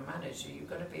we're going to manage. Are you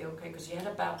going to be okay? Because he had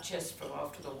a bad chest from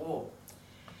after the war.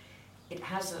 It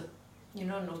has a,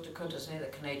 North Dakota's near the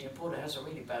Canadian border, has a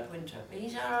really bad winter. But he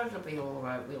said, oh, it'll be all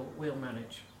right, we'll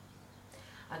manage.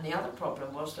 And the other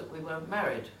problem was that we weren't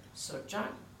married. So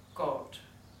Jack got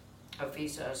a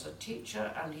visa as a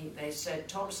teacher, and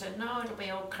Tom said, no, it'll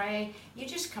be okay. You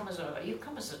come as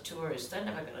a tourist. They're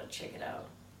never going to check it out.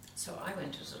 So I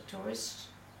went as a tourist,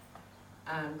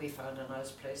 and we found a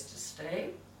nice place to stay.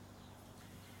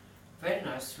 Very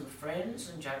nice through friends,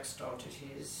 and Jack started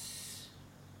his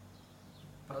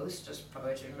post as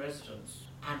poet in residence.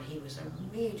 And he was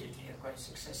immediately a great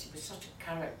success. He was such a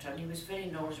character, and he was very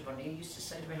knowledgeable. And he used to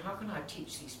say to me, how can I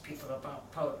teach these people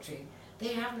about poetry?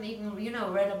 They haven't even,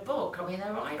 read a book. I mean,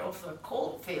 they're right off the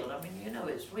cornfield. I mean,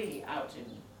 it's really out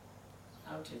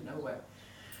in nowhere.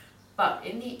 But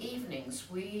in the evenings,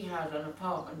 we had an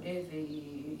apartment near the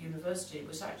university. It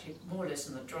was actually more or less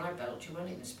in the dry belt. You weren't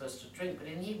even supposed to drink. But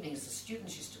in the evenings, the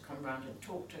students used to come round and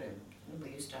talk to him. And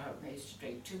they used to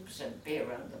drink 2% beer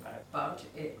round about. But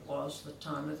it was the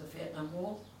time of the Vietnam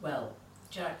War. Well,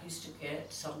 Jack used to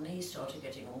suddenly he started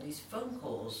getting all these phone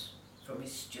calls from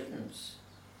his students.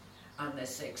 And they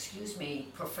say, excuse me,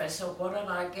 Professor, what did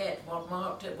I get? What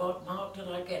mark did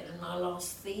I get in my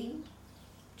last theme?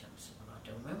 I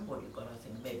don't remember what you got. I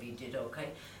think maybe you did okay.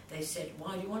 They said,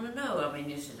 why do you want to know? I mean,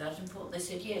 is it that important? They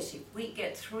said, yes, if we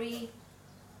get 3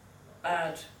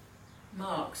 bad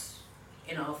marks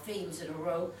in our themes in a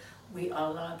row, we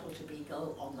are liable to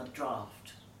go on the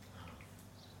draft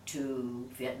to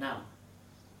Vietnam.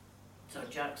 So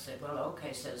Jack said, well,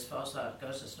 okay, so as far as that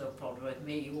goes, there's no problem with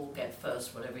me. You all get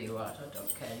first, whatever you write. I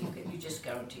don't care. You just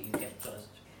guarantee you get first.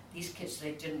 These kids,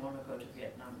 they didn't want to go to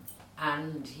Vietnam.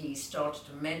 And he started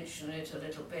to mention it a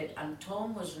little bit. And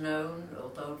Tom was known,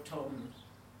 although Tom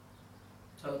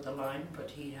towed the line, but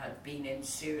he had been in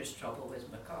serious trouble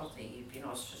with McCarthy. He'd been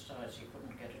ostracized. He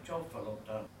couldn't get a job for a long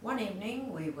time. One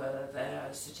evening, we were there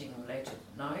sitting late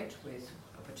at night with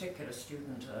a particular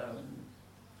student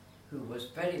who was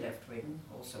very left-wing,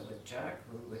 also with Jack,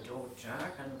 who adored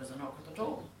Jack, and there was a knock at the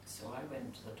door. So I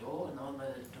went to the door, and on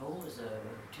the door was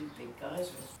 2 big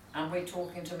guys. And we're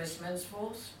talking to Miss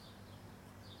Mensforth.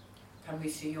 Can we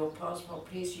see your passport?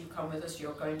 Please, you come with us.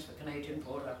 You're going to the Canadian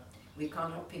border. We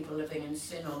can't have people living in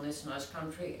sin on this nice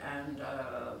country, and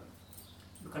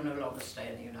you can no longer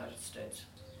stay in the United States.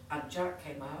 And Jack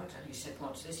came out, and he said,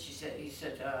 what's this? He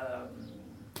said,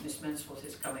 Miss Mensforth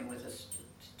is coming with us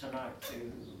tonight to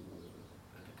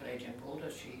the Canadian border.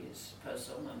 She is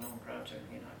persona non grata in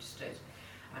the United States.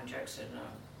 And Jack said, no.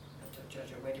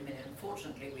 Judge, wait a minute.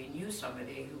 Unfortunately, we knew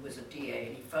somebody who was a DA,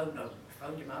 and he phoned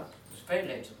him up. It was very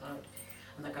late at night.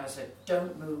 And the guy said,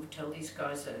 don't move, tell these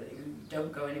guys that you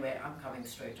don't go anywhere, I'm coming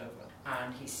straight over.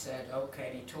 And he said, okay,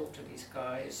 and he talked to these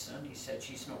guys, and he said,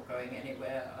 she's not going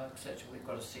anywhere, etc. We've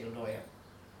got to see a lawyer.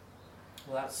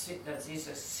 Well, these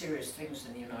are serious things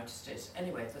in the United States.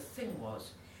 Anyway, the thing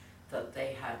was that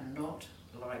they had not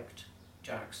liked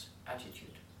Jack's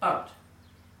attitude, but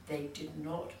they did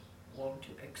not want to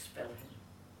expel him,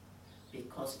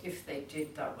 because if they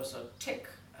did, that was a tick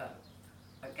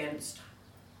against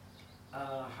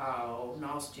how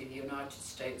nasty the United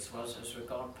States was as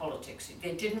regard politics.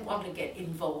 They didn't want to get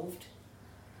involved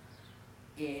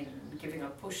in giving a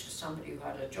push to somebody who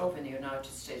had a job in the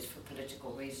United States for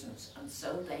political reasons, and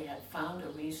so they had found a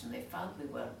reason. They found we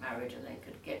weren't married, and they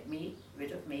could get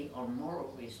rid of me on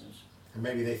moral reasons. And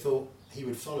maybe they thought he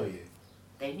would follow you.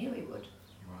 They knew he would.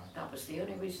 Right. That was the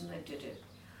only reason they did it.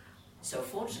 So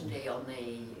fortunately, on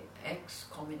the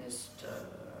ex-communist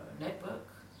network,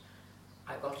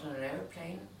 I got on an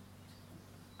aeroplane.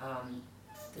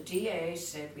 The DA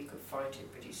said we could fight it,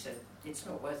 but he said, it's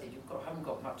not worth it. Haven't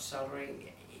got much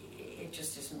salary. It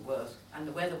just isn't worth. And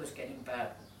the weather was getting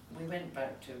bad. We went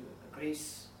back to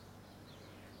Greece,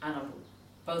 and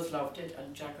both loved it.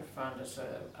 And Jack had found us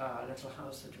a little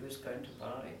house that he was going to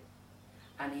buy.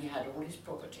 And he had all his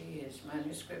property, his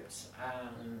manuscripts,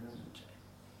 and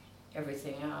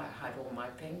everything. I had all my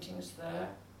paintings there.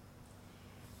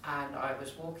 And I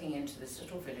was walking into this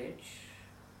little village,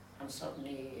 and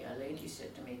suddenly a lady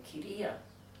said to me, Kiria,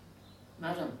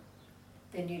 madam,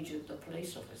 they need you at the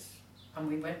police office. And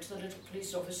we went to the little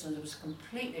police office, and there was a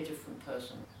completely different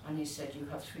person. And he said, you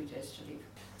have 3 days to leave.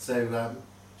 So,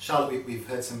 Charlotte, we've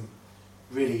heard some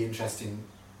really interesting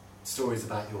stories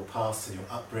about your past and your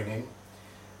upbringing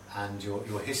and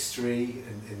your history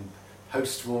in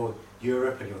post-war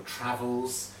Europe and your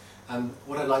travels.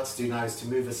 What I'd like to do now is to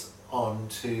move us on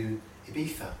to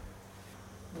Ibiza.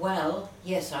 Well,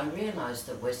 yes, I realise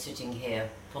that we're sitting here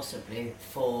possibly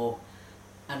for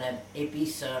an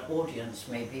Ibiza audience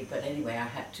maybe, but anyway, I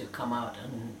had to come out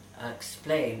and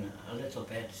explain a little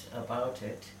bit about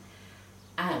it.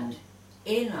 And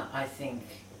I think,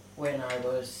 when I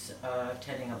was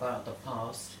telling about the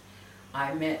past,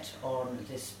 I met on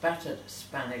this battered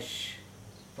Spanish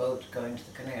boat going to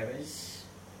the Canaries,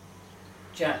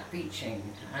 Jack Beeching,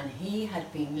 and he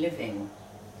had been living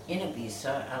in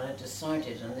Ibiza and had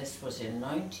decided, and this was in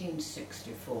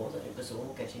 1964, that it was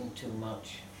all getting too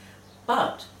much.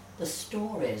 But the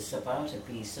stories about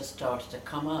Ibiza started to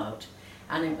come out,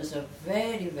 and it was a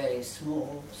very, very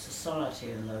small society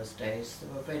in those days.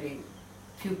 There were very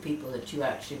few people that you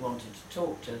actually wanted to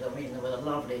talk to. I mean, there were the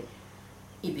lovely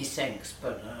Ibicenks,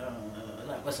 but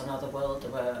that was another world.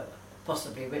 There were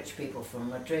possibly rich people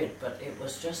from Madrid, but it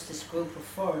was just this group of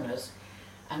foreigners.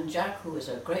 And Jack, who was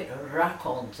a great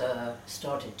raconteur,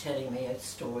 started telling me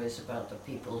stories about the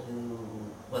people who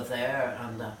were there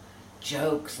and the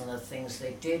jokes and the things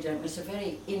they did. And it was a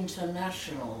very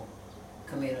international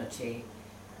community.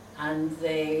 And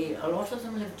a lot of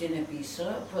them lived in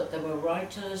Ibiza, but there were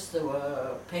writers, there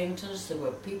were painters, there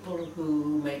were people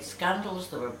who made scandals,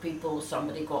 there were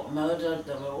somebody got murdered,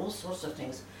 there were all sorts of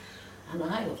things. And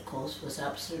I, of course, was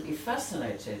absolutely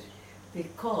fascinated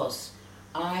because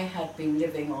I had been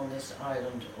living on this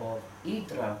island of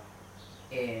Hydra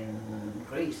in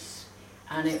Greece,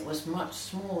 and it was much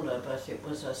smaller, but it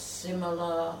was a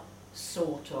similar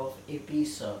sort of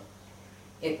Ibiza.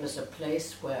 It was a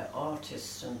place where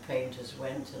artists and painters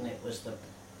went, and it was the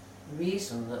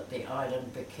reason that the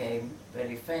island became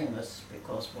very famous,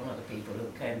 because one of the people who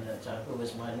came there, who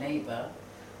was my neighbour,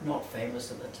 not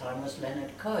famous at the time, was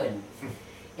Leonard Cohen.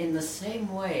 In the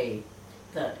same way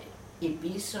that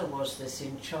Ibiza was this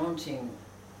enchanting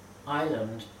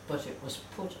island, but it was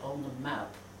put on the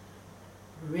map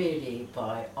really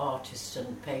by artists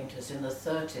and painters in the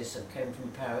 30s that came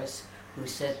from Paris, who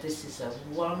said this is a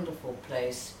wonderful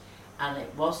place, and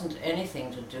it wasn't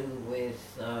anything to do with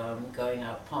going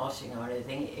out partying or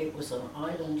anything. It was an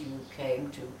island you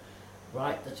came to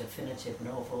write the definitive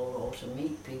novel, or to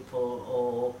meet people,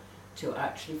 or to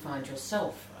actually find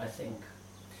yourself, I think.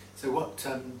 So what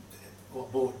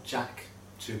brought Jack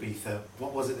to Ibiza?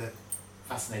 What was it that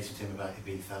fascinated him about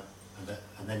Ibiza,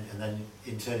 and then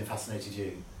in turn fascinated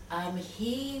you?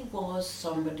 He was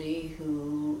somebody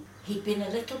who, he'd been a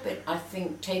little bit, I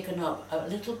think, taken up, a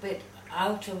little bit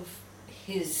out of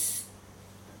his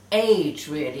age,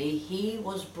 really. He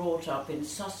was brought up in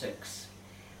Sussex,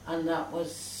 and that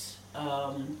was,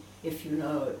 if you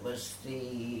know, it was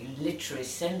the literary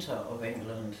centre of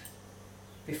England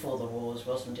before the wars,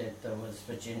 wasn't it? There was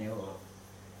Virginia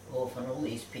Woolf and all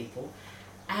these people.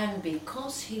 And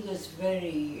because he was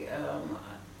very,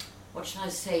 what should I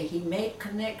say, he made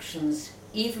connections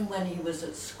even when he was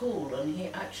at school, and he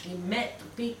actually met the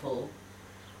people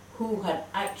who had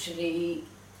actually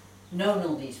known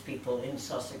all these people in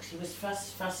Sussex. He was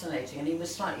fascinating, and he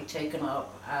was slightly taken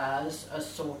up as a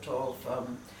sort of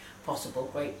possible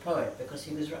great poet, because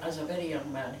he was, as a very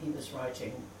young man, he was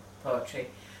writing poetry.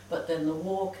 But then the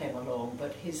war came along,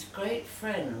 but his great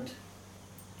friend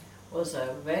was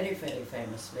a very, very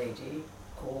famous lady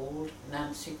called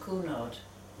Nancy Cunard.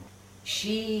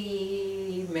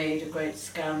 She made a great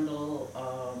scandal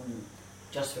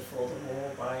just before the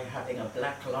war by having a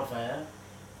black lover.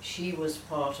 She was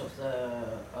part of the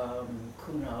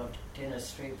Cunard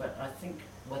dynasty, but I think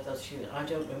I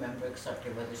don't remember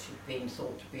exactly whether she'd been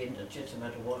thought to be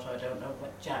illegitimate or what, I don't know,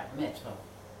 but Jack met her.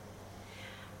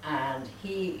 And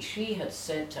she had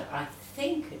said to, I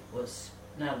think it was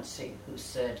Nancy who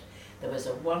said, there was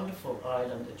a wonderful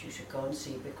island that you should go and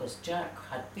see, because Jack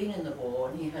had been in the war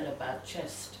and he had a bad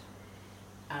chest,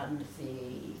 and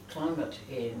the climate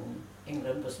in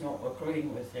England was not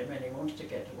agreeing with him, and he wanted to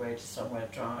get away to somewhere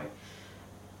dry.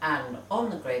 And on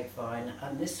the grapevine,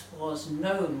 and this was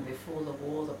known before the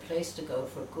war, the place to go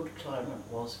for a good climate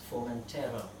was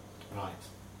Formentera. Right.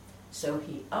 So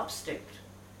he upsticked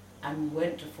and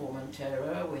went to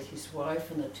Formentera with his wife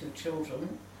and the 2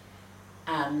 children,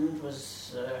 and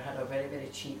had a very, very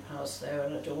cheap house there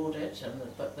and adored it,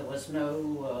 but there was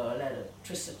no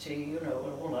electricity, and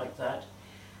all like that.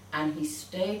 And he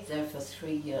stayed there for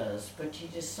 3 years, but he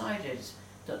decided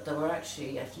that there were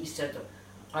actually, he said,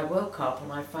 I woke up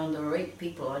and I found there were 8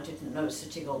 people I didn't know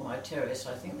sitting on my terrace.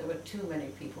 I think there were too many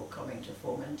people coming to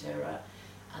Formentera,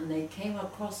 and they came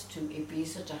across to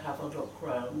Ibiza to have a look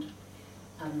round,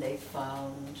 and they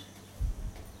found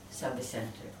San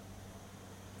Vicente.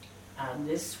 And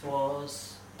this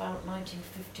was about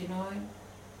 1959,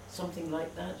 something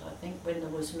like that, I think, when there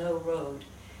was no road.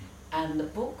 And the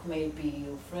book maybe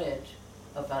you've read,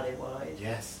 A Valley Wide,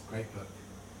 Yes, great book.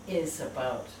 is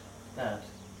about that.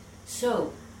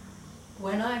 So,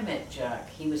 when I met Jack,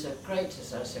 he was a great,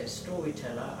 as I say,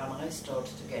 storyteller, and I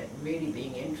started to get really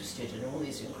being interested in all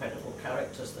these incredible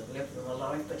characters that lived in the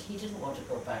life, but he didn't want to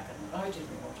go back, and I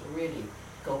didn't want to really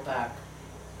go back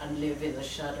and live in the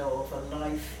shadow of a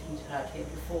life he'd had here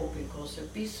before, because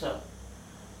Ibiza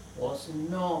was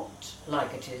not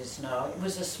like it is now. It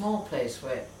was a small place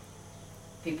where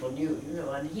people knew,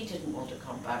 and he didn't want to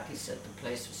come back. He said the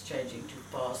place was changing too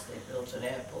fast, they built an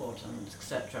airport and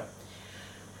etc.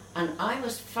 And I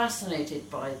was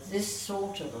fascinated by this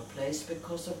sort of a place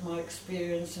because of my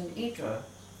experience in Hydra.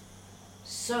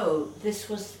 So this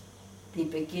was the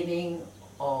beginning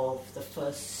of the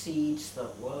first seeds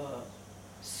that were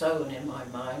sown in my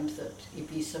mind that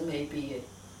Ibiza maybe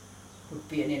would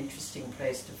be an interesting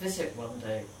place to visit one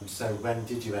day. So when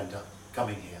did you end up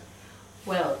coming here?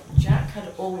 Well, Jack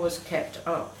had always kept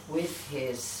up with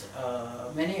his,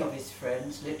 many of his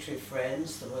friends, literary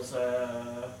friends. There was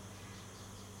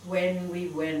when we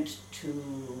went to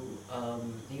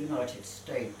the United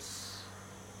States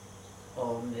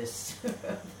on this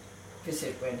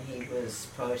visit when he was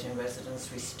poet in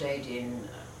residence, we stayed in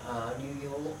New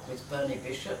York with Bernie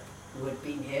Bishop, who had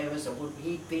been here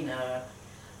he'd been a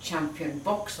champion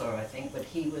boxer, I think, but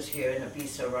he was here in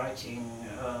Ibiza writing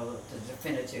the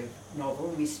definitive novel.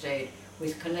 We stayed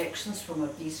with connections from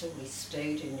Ibiza. We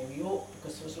stayed in New York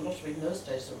because there was a lot of, in those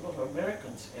days, a lot of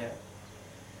Americans here.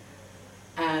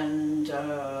 And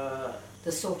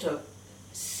the sort of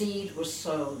seed was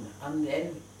sown, and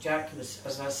then Jack was,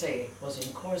 as I say, was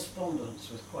in correspondence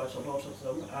with quite a lot of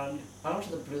them, and out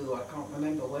of the blue, I can't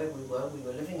remember where we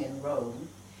were living in Rome,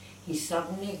 he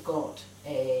suddenly got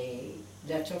a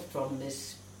letter from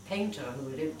this painter who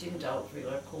lived in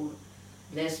Daltville called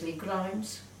Leslie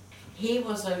Grimes. He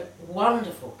was a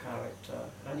wonderful character,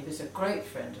 and he was a great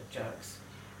friend of Jack's,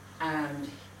 and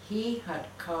he had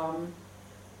come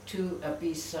to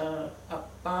Ibiza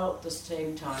about the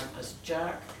same time as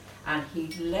Jack, and he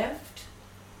left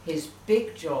his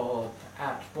big job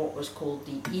at what was called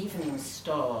the Evening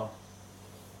Star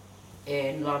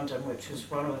in London, which was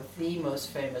one of the most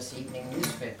famous evening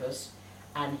newspapers,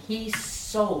 and he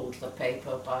sold the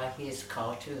paper by his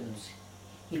cartoons.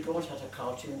 He brought out a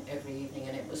cartoon every evening,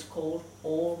 and it was called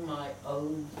All My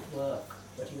Own Work.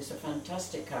 But he was a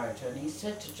fantastic character, and he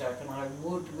said to Jack and I,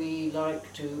 would we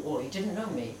like to, or he didn't know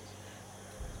me,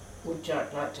 would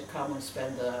Jack like to come and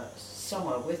spend the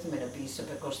summer with him in Ibiza,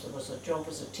 because there was a job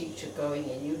as a teacher going.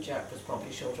 He knew Jack was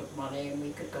probably short of money, and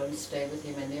we could go and stay with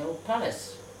him in the old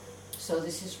palace. So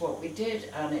this is what we did,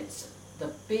 and it's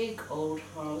the big old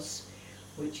house,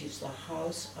 which is the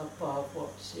house above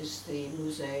what is the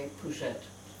Musée Puget.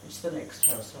 It's the next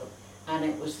house up. And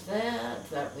it was there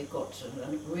that we got to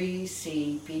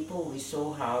re-see people. We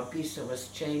saw how Ibiza was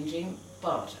changing,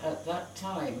 but at that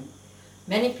time,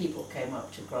 many people came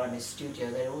up to Grimey's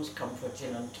studio. They'd always come for a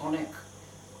gin and tonic.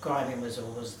 Grimey was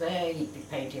always there. He'd be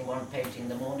painting one painting in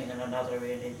the morning and another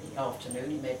in the afternoon.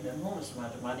 He made an enormous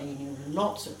amount of money. He knew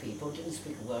lots of people, didn't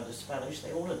speak a word of Spanish.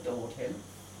 They all adored him.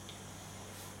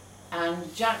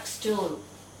 And Jack still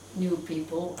knew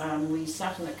people, and we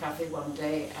sat in a cafe one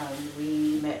day and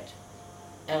we met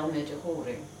Elmer de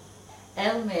Horing.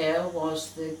 Elmer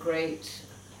was the great,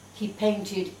 he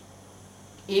painted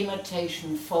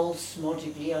imitation, false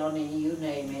Modigliani, you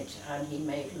name it, and he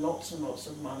made lots and lots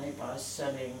of money by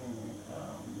selling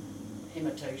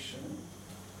imitation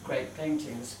great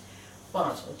paintings.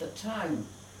 But at the time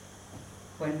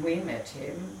when we met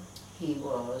him, he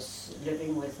was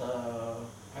living with a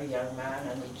young man,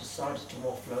 and he decided to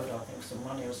offload, I think, some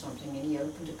money or something, and he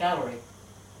opened a gallery.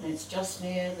 And it's just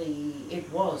near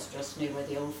where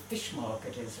the old fish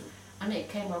market is. And it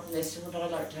came up and they said, would I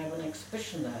like to have an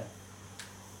exhibition there?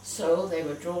 So there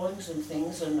were drawings and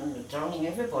things, and darling,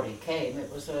 everybody came.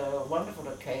 It was a wonderful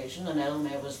occasion, and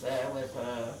Elmer was there with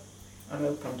an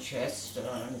open chest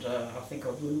and I think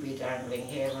a ruby dangling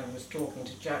here, and was talking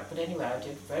to Jack. But anyway, I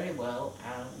did very well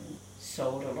and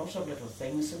sold a lot of little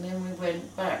things, and then we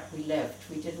went back. We left.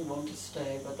 We didn't want to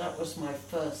stay, but that was my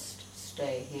first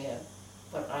stay here.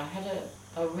 But I had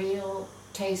a real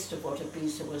taste of what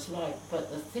Ibiza was like. But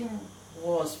the thing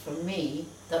was for me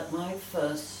that my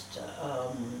first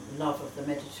love of the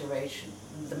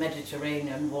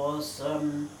Mediterranean was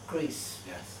Greece.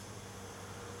 Yes.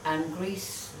 And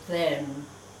Greece then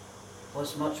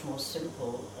was much more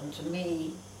simple, and to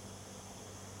me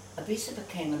Ibiza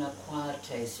became an acquired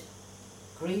taste.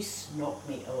 Greece knocked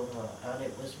me over, and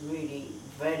it was really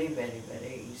very, very,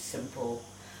 very simple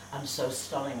and so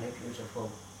stunningly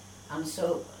beautiful. And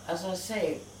so, as I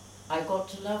say, I got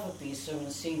to love Ibiza and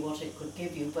see what it could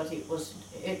give you, but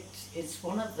it's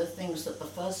one of the things that the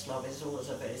first love is always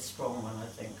a very strong one, I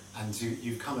think. And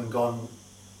you've come and gone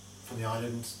from the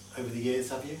island over the years,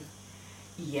 have you?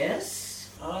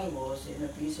 Yes, I was in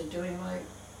Ibiza doing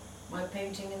my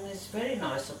painting in this very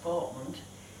nice apartment,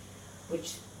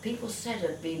 which people said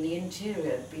had been the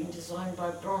interior, had been designed by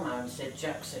Bronner, and said,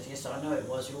 Jack said, yes, I know it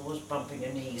was, you were always bumping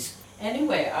your knees.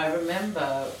 Anyway, I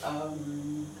remember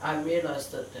I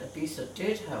realised that Ibiza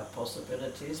did have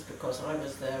possibilities because I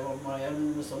was there on my own.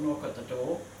 There was a knock at the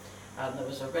door, and there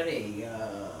was a very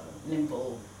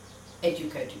nimble,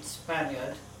 educated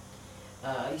Spaniard.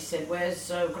 He said,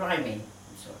 where's Grimy?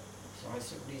 So I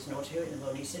said, well, he's not here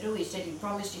anymore. He said, he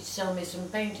promised he'd sell me some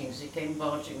paintings. He came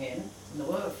barging in, and there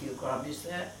were a few Grimys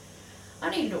there.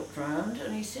 And he looked round,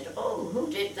 and he said, oh,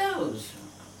 who did those?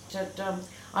 I said,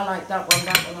 I like that one,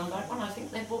 and that one. I think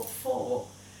they bought 4.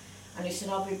 And he said,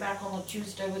 I'll be back on the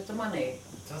Tuesday with the money.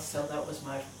 So that was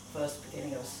my first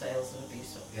beginning of sales of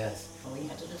Ibiza. Yes. And we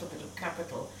had a little bit of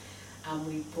capital, and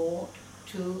we bought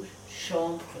 2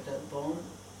 chambres de bonne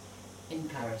in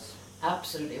Paris.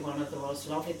 Absolutely one of the most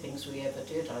lovely things we ever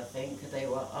did, I think. They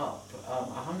were up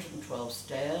 112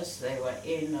 stairs. They were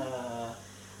in a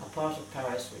part of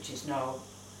Paris which is now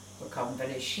become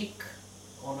very chic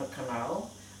on a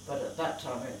canal, but at that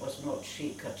time it was not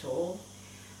chic at all.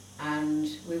 And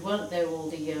we weren't there all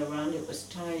the year round. It was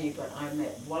tiny, but I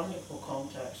met wonderful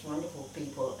contacts, wonderful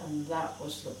people, and that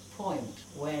was the point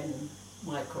when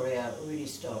my career really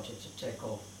started to take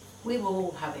off. We were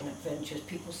all having adventures,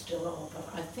 people still are,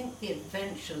 but I think the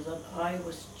adventure that I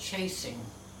was chasing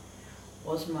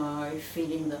was my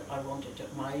feeling that I wanted to,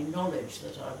 my knowledge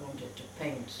that I wanted to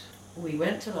paint. We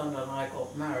went to London, I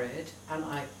got married, and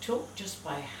I took just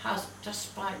by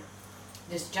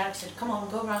this Jack said, come on,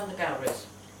 go around the galleries.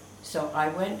 So I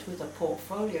went with a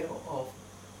portfolio of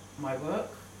my work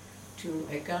to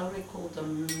a gallery called the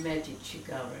Medici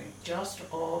Gallery, just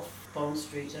off Bond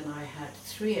Street, and I had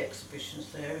 3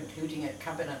 exhibitions there, including a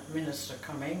cabinet minister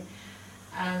coming,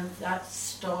 and that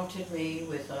started me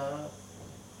with a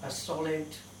solid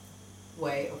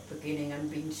way of beginning and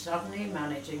being suddenly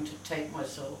managing to take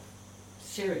myself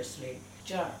seriously.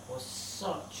 Jack was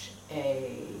such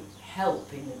a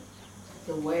help in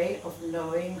the way of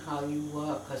knowing how you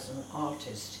work as an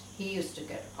artist. He used to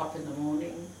get up in the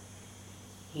morning,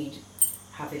 he'd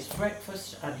have his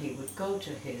breakfast, and he would go to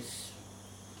his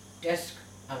desk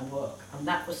and work, and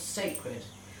that was sacred.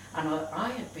 And I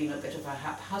had been a bit of a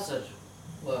haphazard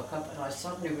worker, but I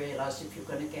suddenly realised if you're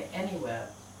going to get anywhere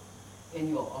in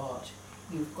your art,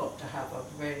 you've got to have a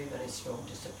very, very strong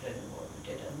discipline in what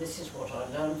you did. And this is what I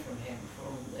learned from him,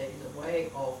 from the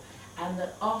way of, and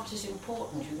that art is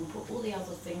important. You can put all the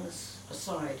other things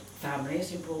aside. Family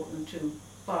is important too,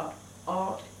 but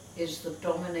art is the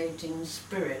dominating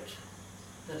spirit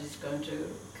that is going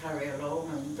to carry along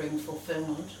and bring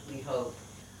fulfillment, we hope.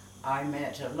 I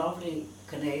met a lovely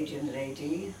Canadian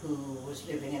lady who was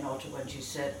living in Ottawa, and she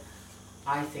said,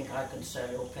 I think I can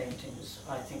sell your paintings.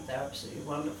 I think they're absolutely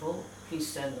wonderful. Please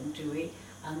send them to me.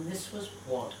 And this was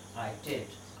what I did.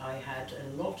 I had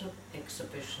a lot of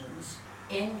exhibitions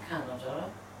in Canada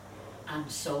and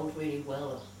sold really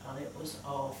well, and it was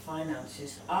our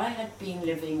finances. I had been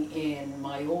living in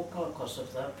Mallorca because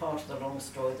of the part of the long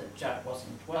story that Jack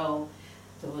wasn't well.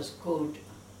 There was good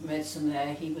medicine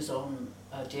there. He was on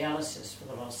dialysis for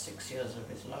the last 6 years of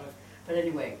his life. But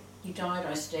anyway, he died,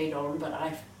 I stayed on, but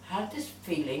I had this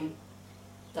feeling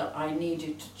that I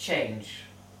needed to change,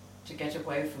 to get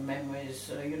away from memories,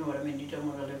 you know what I mean, you don't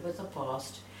want to live with the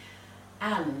past.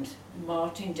 And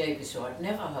Martin Davies, who I'd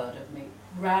never heard of me,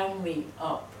 rang me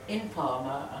up in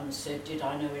Parma and said, did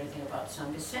I know anything about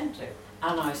San Vicente?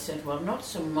 And I said, well, not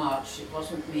so much, it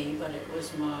wasn't me, but it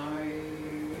was my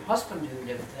husband who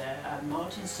lived there. And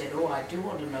Martin said, oh, I do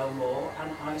want to know more,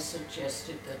 and I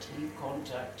suggested that he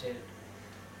contacted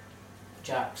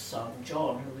Jack's son,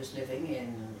 John, who was living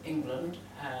in England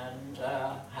and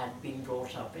had been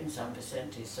brought up in San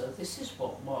Vicente. So this is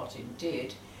what Martin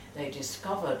did. They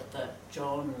discovered that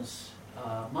John's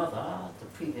mother, the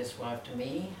previous wife to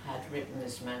me, had written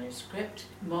this manuscript.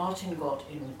 Martin got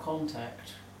in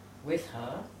contact with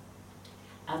her,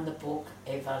 and the book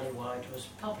A Valley Wide was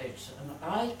published. And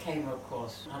I came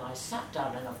across, and I sat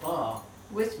down in a bar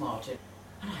with Martin,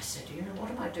 and I said, you know, what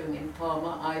am I doing in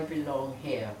Parma? I belong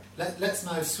here. Let's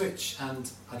now switch, and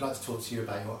I'd like to talk to you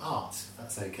about your art, if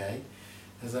that's okay.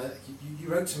 You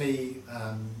wrote to me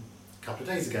a couple of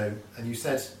days ago, and you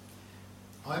said,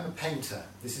 I'm a painter.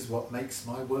 This is what makes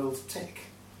my world tick.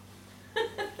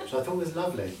 Which I thought was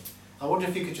lovely. I wonder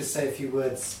if you could just say a few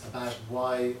words about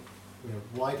why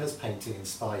does painting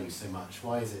inspire you so much?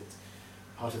 Why is it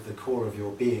part of the core of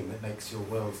your being that makes your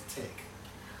world tick?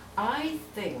 I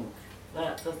think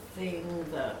that the thing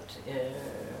that,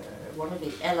 one of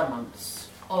the elements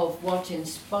of what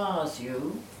inspires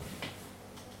you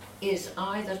is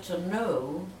either to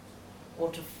know or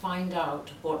to find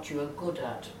out what you are good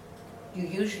at. You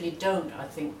usually don't, I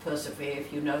think, persevere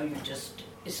if you know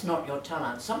it's not your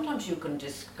talent. Sometimes you can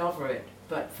discover it,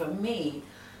 but for me,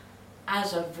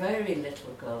 as a very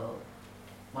little girl,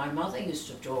 my mother used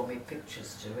to draw me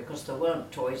pictures too, because there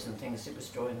weren't toys and things, it was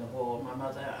drawing the wall, my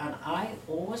mother, and I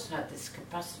always had this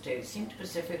capacity, it seemed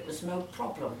as if it was no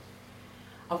problem,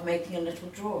 of making a little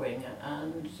drawing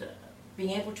and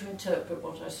being able to interpret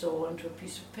what I saw onto a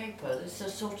piece of paper. There's a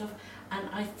sort of, and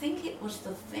I think it was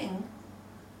the thing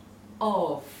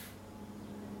of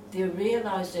the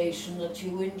realization that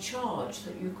you were in charge,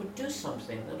 that you could do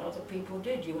something that other people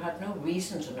did. You had no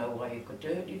reason to know why you could do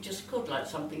it, you just could, like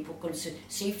some people can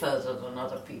see further than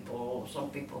other people, or some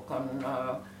people can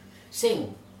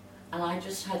sing. And I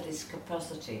just had this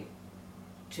capacity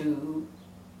to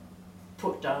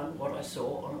put down what I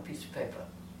saw on a piece of paper.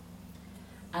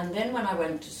 And then when I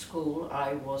went to school,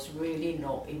 I was really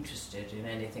not interested in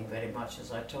anything very much.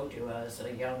 As I told you, as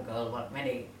a young girl, like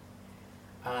many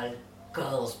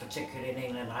girls, particularly in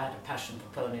England, I had a passion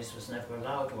for ponies, was never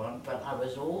allowed one, but I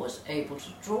was always able to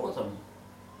draw them.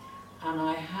 And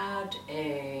I had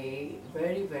a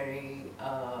very, very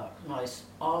nice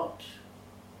art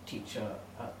teacher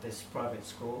at this private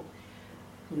school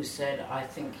who said, I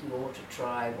think you ought to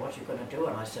try what you're going to do.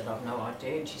 And I said, I've no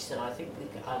idea. And she said, I think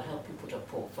I'll help you put a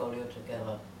portfolio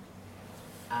together.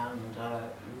 And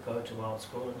you go to art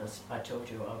school, and as I told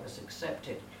you, I was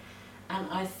accepted. And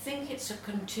I think it's a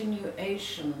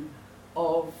continuation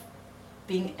of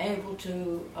being able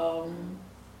to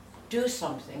do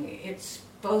something. It's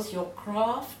both your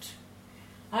craft,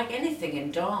 like anything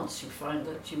in dance, you find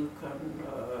that you can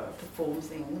perform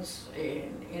things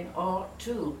in art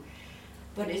too.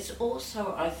 But it's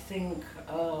also, I think,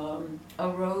 a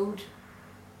road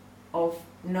of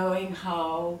knowing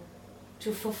how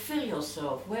to fulfill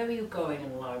yourself. Where are you going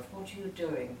in life? What are you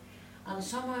doing? And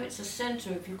somehow it's a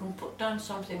centre. If you can put down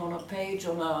something on a page,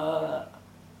 on a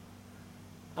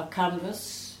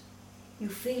canvas, you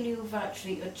feel you've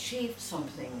actually achieved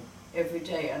something every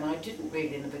day. And I didn't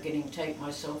really in the beginning take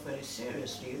myself very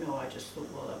seriously, you know, I just thought,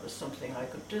 well, that was something I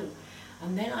could do.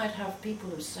 And then I'd have people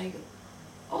who say,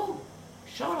 oh,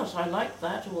 Charlotte, I like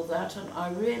that or that, and I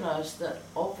realised that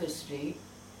obviously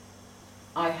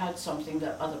I had something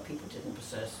that other people didn't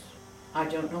possess. I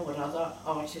don't know what other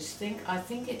artists think. I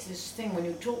think it's this thing, when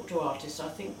you talk to artists, I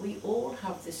think we all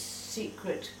have this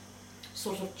secret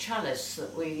sort of chalice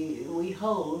that we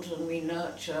hold and we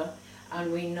nurture,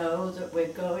 and we know that we're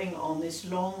going on this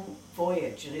long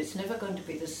voyage and it's never going to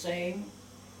be the same.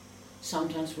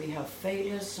 Sometimes we have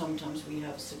failures, sometimes we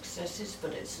have successes,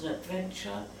 but it's an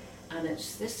adventure. And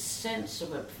it's this sense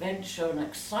of adventure and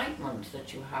excitement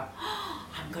that you have. Oh,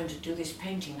 I'm going to do this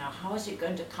painting now. How is it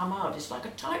going to come out? It's like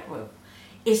a tightrope.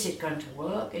 Is it going to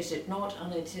work? Is it not?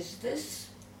 And it is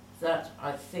this that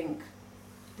I think,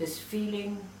 this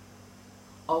feeling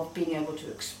of being able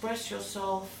to express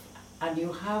yourself, and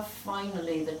you have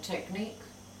finally the technique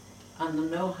and the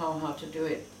know-how how to do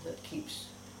it, that keeps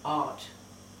art,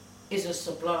 is a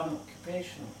sublime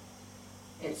occupation.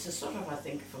 It's a sort of, I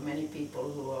think, for many people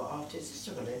who are artists,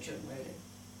 it's a religion,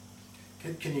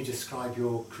 really. Can you describe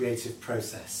your creative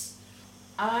process?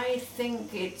 I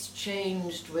think it's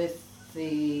changed with the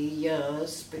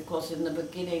years, because in the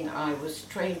beginning I was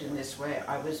trained in this way.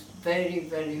 I was very,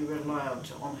 very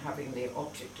reliant on having the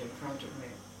object in front of me.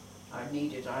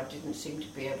 I didn't seem to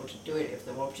be able to do it if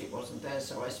the object wasn't there,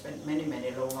 so I spent many,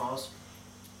 many long hours.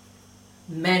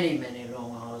 Many, many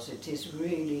long hours. It is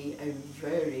really a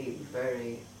very,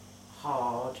 very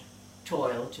hard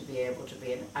toil to be able to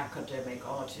be an academic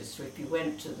artist. So if you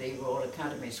went to the Royal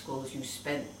Academy schools, you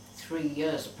spent 3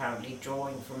 years apparently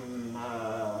drawing from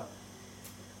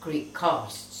Greek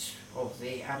casts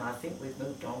and I think we've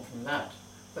moved on from that.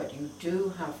 But you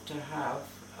do have to have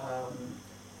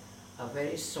a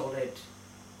very solid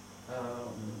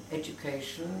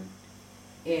education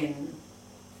in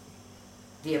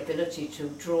the ability to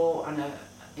draw and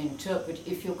interpret.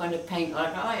 If you're going to paint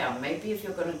like I am, maybe if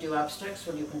you're going to do abstracts,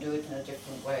 well, you can do it in a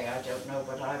different way, I don't know,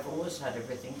 but I've always had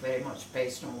everything very much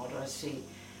based on what I see.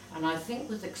 And I think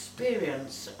with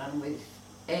experience and with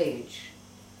age,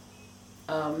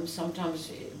 sometimes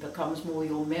it becomes more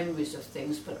your memories of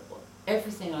things, but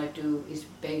everything I do is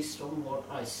based on what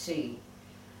I see.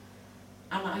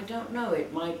 And I don't know,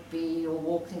 it might be you're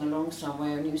walking along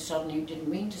somewhere and you suddenly didn't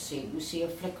mean to see it. You see a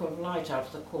flicker of light out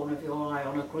of the corner of your eye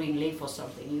on a green leaf or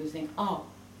something. You think, oh,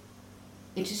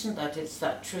 it isn't that it's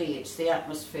that tree, it's the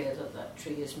atmosphere that that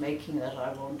tree is making that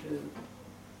I want to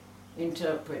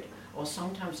interpret. Or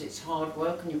sometimes it's hard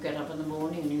work and you get up in the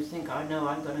morning and you think, I know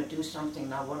I'm going to do something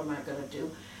now, what am I going to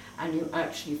do? And you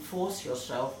actually force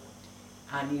yourself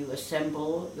and you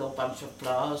assemble your bunch of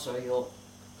flowers or your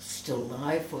still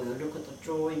life, or you look at the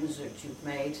drawings that you've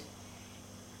made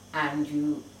and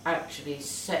you actually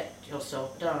set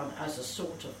yourself down as a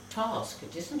sort of task.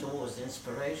 It isn't always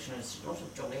inspiration, it's not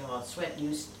a jolly hard sweat.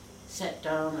 You set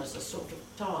down as a sort of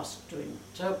task to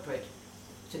interpret,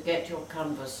 to get your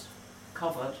canvas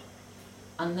covered,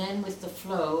 and then with the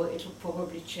flow it'll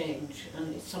probably change,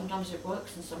 and sometimes it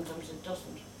works and sometimes it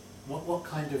doesn't. What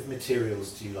kind of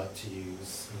materials do you like to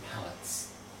use in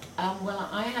palettes? Well,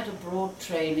 I had a broad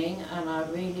training and I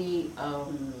really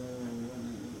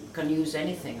can use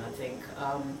anything, I think.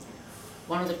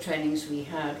 One of the trainings we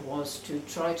had was to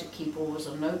try to keep always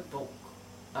a notebook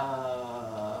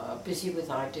busy with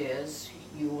ideas.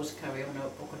 You always carry a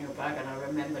notebook on your bag, and I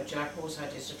remember Jack always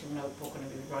had his little notebook and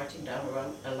he'd be writing down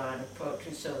a line of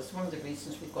poetry, so it's one of the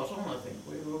reasons we got on, I think.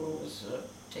 We were always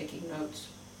taking notes.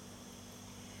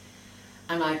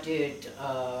 And I did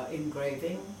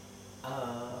engraving,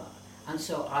 and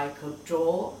so I could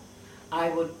draw. I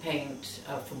would paint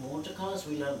from watercolours.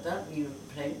 We learned that. We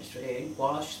paint in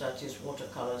gouache, that is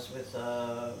watercolours with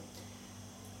a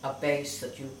base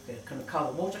that you can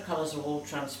cover. Watercolours are all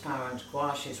transparent.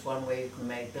 Gouache is one way you can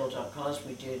make build-up colours.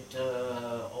 We did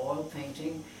oil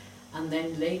painting, and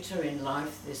then later in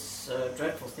life this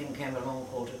dreadful thing came along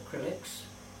called acrylics,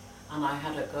 and I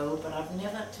had a go, but I've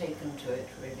never taken to it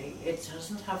really. It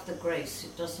doesn't have the grace,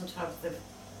 it doesn't have the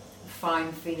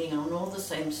fine feeling, and all the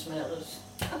same smell as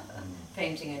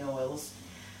painting in oils.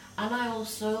 And I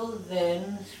also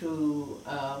then through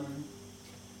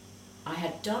I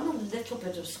had done a little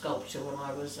bit of sculpture when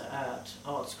I was at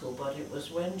art school, but it was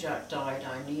when Jack died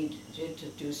I needed to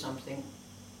do something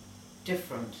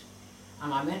different.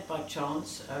 And I met by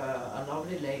chance a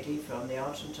lovely lady from the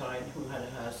Argentine who had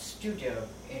her studio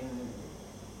in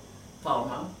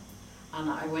Palma, and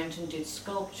I went and did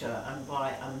sculpture, and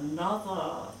by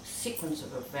another sequence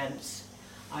of events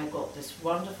I got this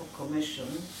wonderful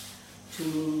commission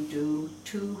to do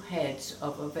 2 heads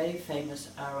of a very famous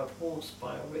Arab horse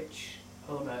by a rich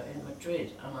owner in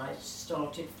Madrid, and I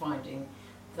started finding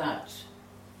that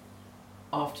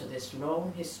after this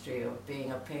long history of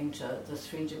being a painter, the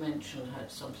 3-dimension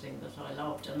had something that I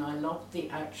loved, and I loved the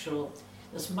actual,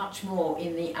 there's much more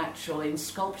in the actual, in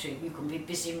sculpture you can be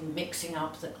busy mixing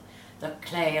up the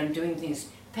clay and doing things.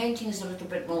 Painting is a little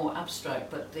bit more abstract,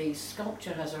 but the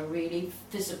sculpture has a really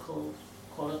physical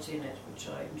quality in it, which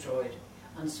I enjoyed.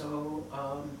 And so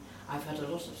I've had a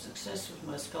lot of success with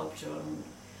my sculpture, and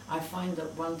I find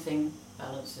that one thing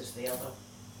balances the other.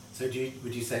 So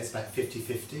would you say it's about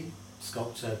 50-50,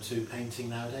 sculpture to painting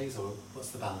nowadays, or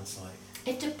what's the balance like?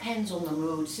 It depends on the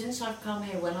mood. Since I've come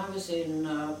here, when I was in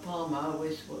Palma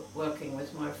working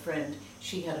with my friend,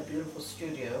 she had a beautiful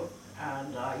studio,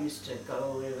 and I used to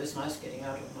go, it was nice getting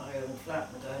out of my own flat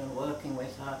and going and working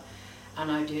with her. And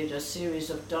I did a series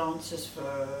of dances for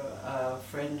a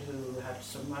friend who had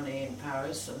some money in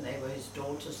Paris, and they were his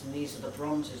daughters, and these are the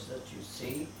bronzes that you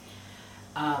see.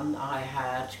 I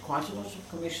had quite a lot of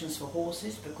commissions for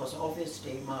horses, because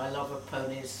obviously my love of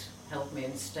ponies held me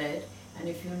instead. And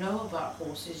if you know about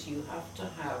horses, you have to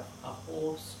have a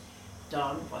horse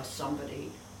done by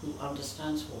somebody who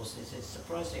understands horses. It's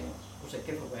surprising what a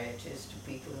giveaway it is to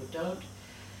people who don't.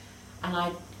 And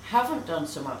I haven't done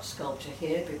so much sculpture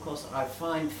here because I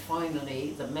find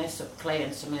finally the mess of clay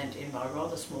and cement in my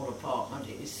rather small apartment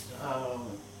is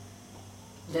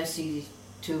less easy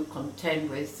to contend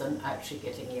with than actually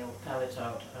getting your palette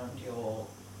out and your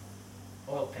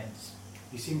oil paints.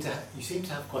 You seem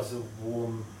to have quite a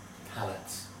warm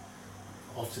palette,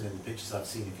 often in the pictures I've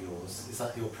seen of yours. Is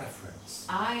that your preference?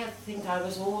 I think I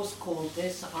was always called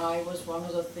this. I was one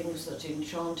of the things that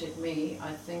enchanted me,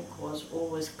 I think, was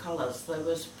always colours. There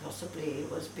was possibly,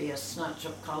 be a snatch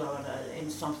of colour in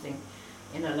something,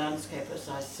 in a landscape, as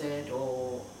I said,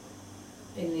 or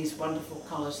in these wonderful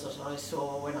colours that I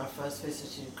saw when I first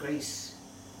visited Greece,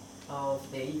 of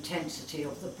the intensity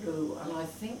of the blue. And I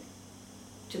think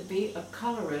to be a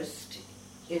colourist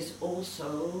is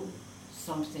also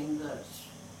something that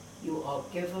you are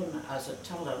given as a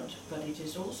talent, but it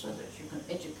is also that you can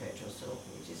educate yourself.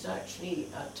 It is actually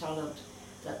a talent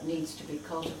that needs to be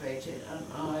cultivated, and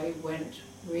I went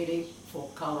really for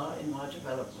colour in my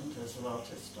development as an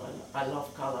artist. I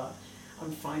love colour,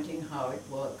 and finding how it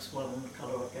works one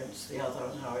colour against the other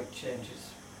and how it changes.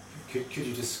 Could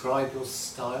you describe your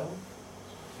style,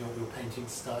 your painting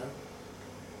style?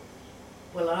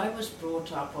 Well, I was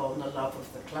brought up on the love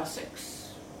of the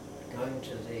classics, going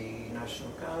to the National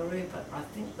Gallery, but I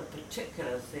think the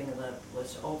particular thing that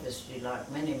was obviously, like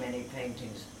many, many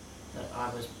paintings, that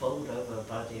I was bowled over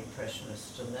by the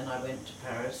Impressionists. And then I went to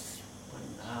Paris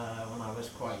when I was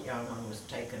quite young and was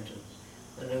taken to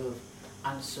the Louvre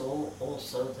and saw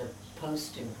also the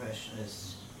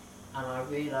post-Impressionists. And I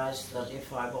realised that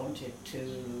if I wanted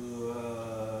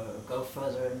to go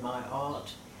further in my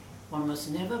art, one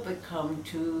must never become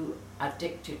too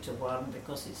addicted to one,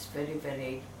 because it's very,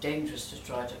 very dangerous to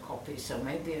try to copy. So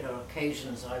maybe at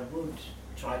occasions I would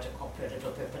try to copy a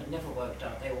little bit, but it never worked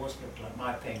out. They always looked like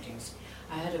my paintings.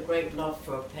 I had a great love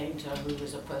for a painter who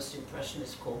was a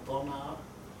post-impressionist called Bonnard,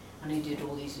 and he did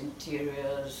all these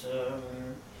interiors.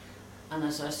 And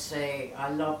as I say, I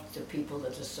loved the people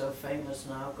that are so famous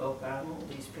now, Gauguin, all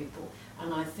these people.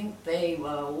 And I think they were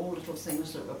all little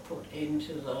things that were put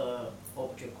into the, what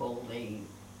would you call,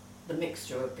 the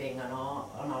mixture of being an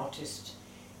artist.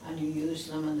 And you use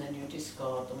them and then you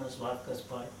discard them as life goes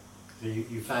by. So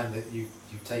you found that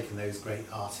you've taken those great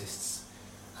artists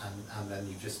and then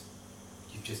you've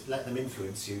just let them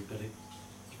influence you, but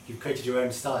you've created your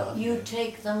own style, haven't you? You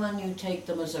take them and you take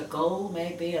them as a goal,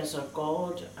 maybe as a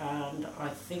god, and I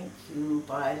think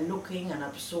by looking and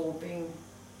absorbing,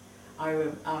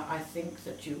 I think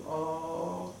that you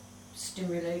are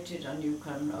stimulated and you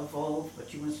can evolve,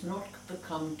 but you must not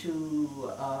become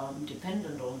too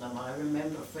dependent on them. I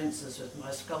remember, for instance, with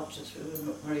my sculpture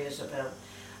through Maria Isabel,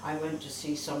 I went to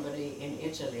see somebody in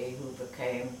Italy who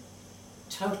became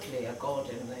totally a god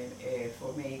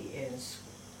for me in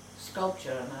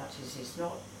sculpture, and that is,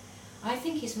 I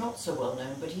think he's not so well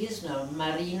known, but he is known,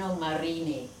 Marino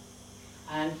Marini.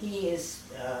 And he is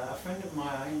a friend of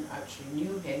mine, actually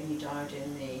knew him, he died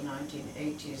in the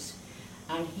 1980s,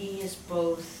 and he is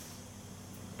both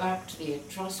back to the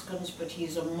Etruscans, but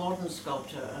he's a modern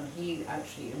sculptor, and he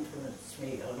actually influenced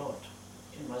me a lot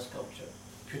in my sculpture.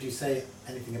 Could you say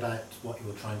anything about what you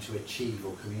were trying to achieve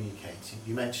or communicate?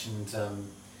 You mentioned a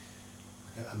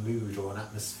mood or an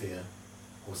atmosphere,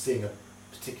 or seeing a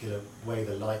particular way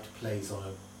the light plays on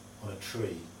a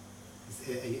tree.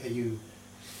 Are you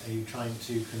trying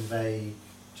to convey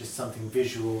just something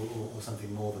visual or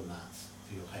something more than that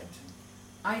through your painting?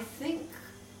 I think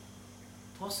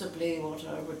possibly what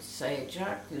I would say,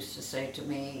 Jack used to say to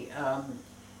me,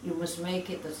 you must make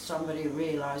it that somebody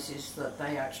realises that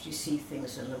they actually see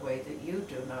things in the way that you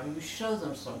do. Now you show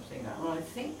them something, and I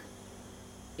think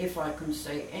if I can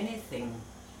say anything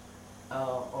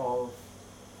of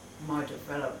my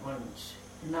development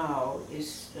now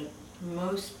is that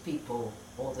most people,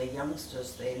 or the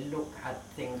youngsters, they look at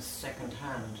things second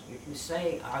hand. If you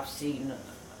say, I've seen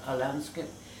a landscape,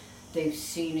 they've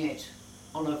seen it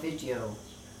on a video.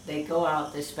 They go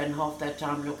out, they spend half their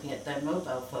time looking at their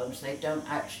mobile phones. They don't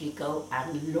actually go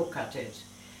and look at it.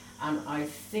 And I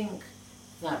think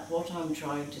that what I'm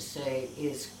trying to say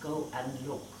is go and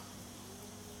look.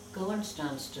 Go and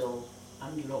stand still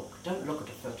and look. Don't look at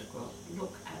a photograph.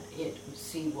 Look at it and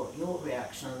see what your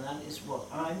reaction, and that is what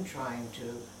I'm trying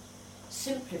to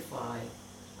simplify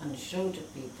and show to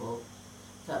people,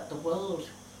 that the world,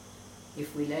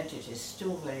 if we let it, is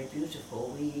still very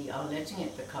beautiful. We are letting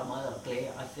it become ugly,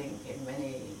 I think,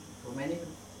 for many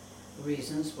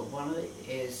reasons, but one of it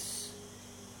is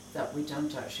that we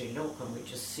don't actually look and we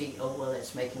just see, oh well,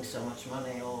 it's making so much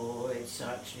money, or it's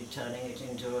actually turning it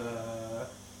into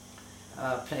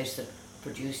a place that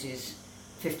produces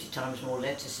 50 times more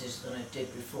lettuces than it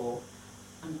did before,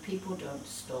 and people don't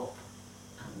stop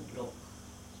and look.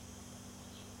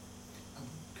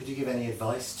 Could you give any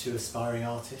advice to aspiring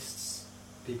artists,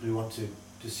 people who want to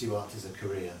pursue art as a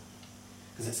career?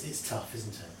 Because it's tough,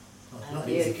 isn't it? Not an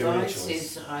easy career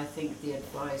choice. I think the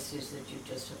advice is that you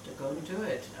just have to go and do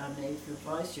it. And if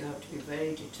advice, you have to be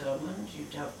very determined. You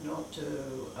have not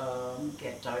to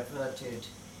get diverted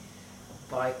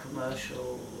by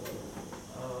commercial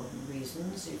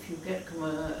reasons. If you get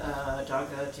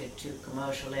diverted to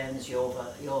commercial ends, your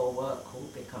work will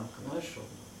become commercial,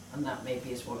 and that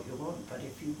maybe is what you want. But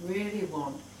if you really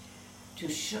want to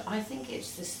show, I think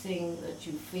it's this thing that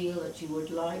you feel that you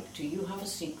would like to. You have a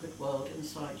secret world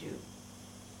inside you,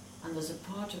 and there's a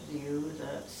part of you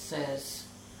that says,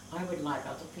 I would like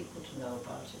other people to know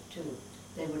about it too.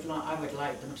 I would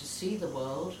like them to see the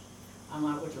world, and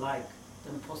I would like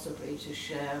them possibly to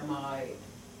share my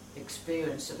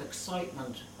experience of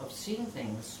excitement of seeing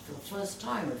things for the first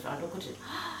time. If I look at it,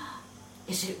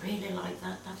 is it really like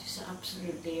that? That is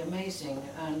absolutely amazing.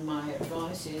 And my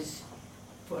advice is,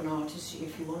 for an artist,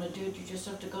 if you want to do it, you just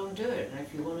have to go and do it. And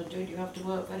if you want to do it, you have to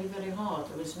work very, very hard.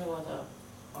 There is no other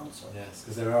answer. Yes,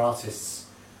 because there are artists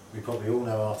We probably all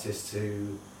know artists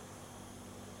who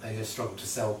they just struggle to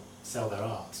sell their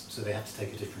art, so they have to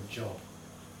take a different job.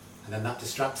 And then that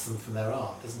distracts them from their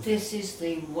art, doesn't it? This is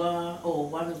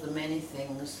one of the many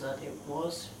things that it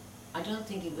was. I don't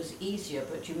think it was easier,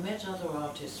 but you met other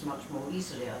artists much more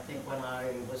easily, I think, when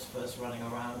I was first running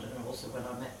around, and also when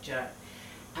I met Jack.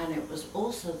 And it was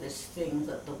also this thing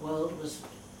that the world was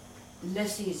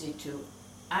less easy to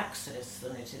access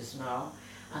than it is now.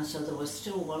 And so there were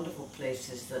still wonderful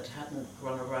places that hadn't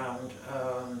run around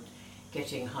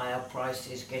getting higher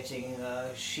prices, getting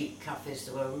chic cafes.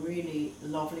 There were really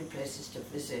lovely places to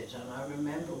visit. And I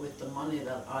remember with the money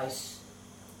that ICE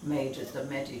made at the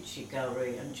Medici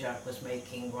Gallery and Jack was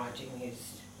making, writing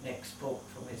his next book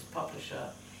from his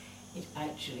publisher, it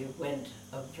actually went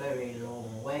a very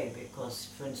long way because,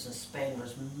 for instance, Spain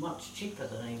was much cheaper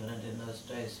than England in those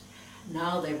days.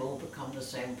 Now they've all become the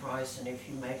same price, and if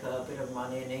you make a bit of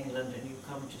money in England and you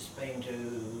come to Spain to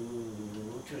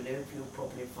live, you're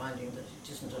probably finding that it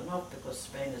isn't enough because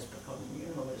Spain has become,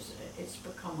 it's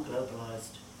become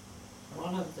globalized.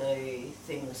 One of the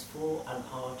things for an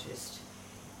artist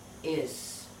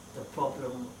is the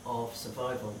problem of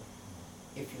survival.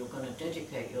 If you're going to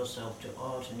dedicate yourself to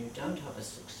art and you don't have a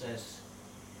success,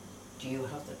 do you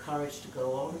have the courage to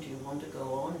go on? Do you want to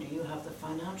go on? Do you have the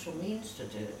financial means to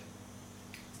do it?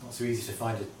 It's not so easy to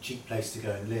find a cheap place to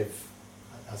go and live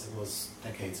as it was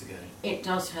decades ago. It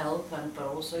does help, but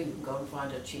also you can go and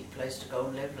find a cheap place to go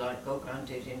and live like Gauguin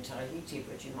did in Tahiti,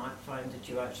 but you might find that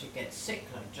you actually get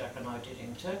sick, like Jack and I did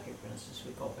in Turkey, for instance.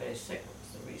 We got very sick. That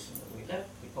was the reason that we left.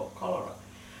 We got cholera.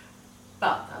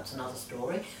 But that's another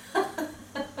story.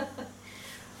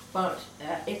 But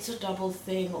it's a double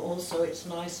thing also. It's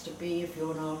nice to be, if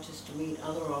you're an artist, to meet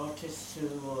other artists who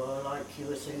are like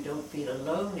you, so you don't feel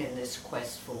alone in this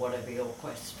quest for whatever your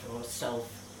quest for self.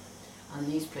 And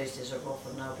these places have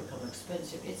often now become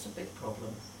expensive. It's a big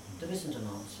problem. There isn't an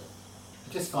answer.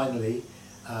 Just finally,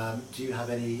 do you have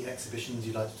any exhibitions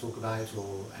you'd like to talk about,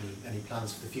 or any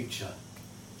plans for the future?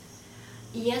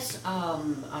 Yes,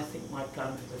 I think my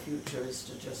plan for the future is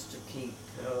to keep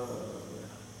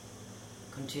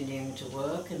continuing to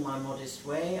work in my modest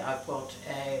way. I've got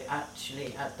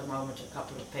actually at the moment a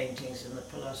couple of paintings in the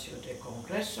Palacio de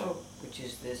Congreso, which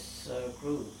is this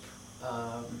group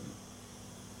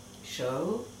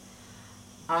show.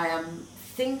 I am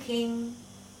thinking,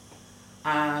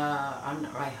 and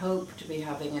I hope to be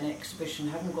having an exhibition,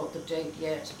 haven't got the date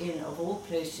yet, in, of all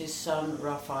places, San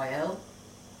Rafael.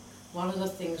 One of the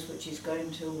things which is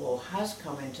going to, or has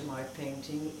come into my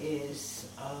painting, is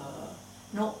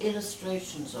not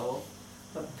illustrations of,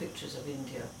 but pictures of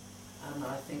India. And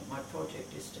I think my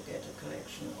project is to get a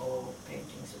collection of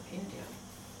paintings of India,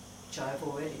 which I've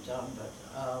already done, but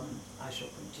I shall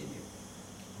continue.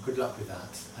 Good luck with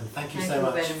that, and thank you so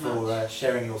much for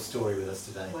sharing your story with us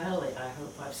today. Well, I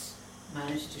hope I've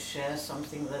managed to share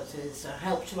something that is a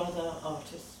help to other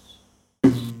artists.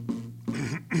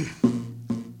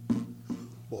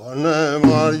 Pane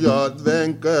marjat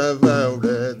venke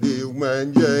vaude diu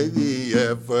men jedi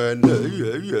efen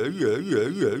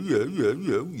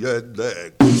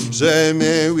jedek se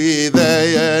me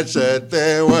videye se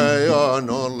te wajon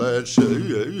olles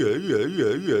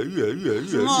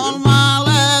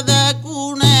Normale de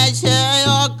cunește o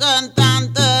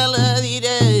cântantele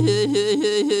dire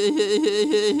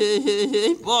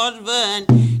poți veni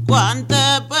quante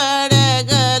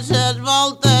peregă să-ți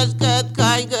voltes cât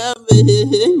caigă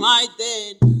mai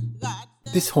ten.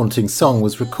 This haunting song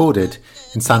was recorded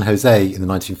in San Jose in the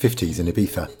 1950s in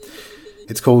Ibiza.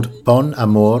 It's called Bon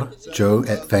Amor, Jo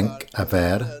et venc a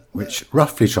ver, which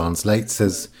roughly translates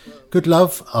as Good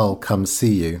Love, I'll Come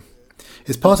See You.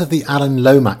 It's part of the Alan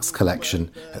Lomax collection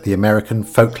at the American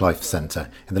Folklife Centre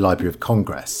in the Library of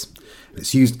Congress.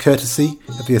 It's used courtesy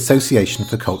of the Association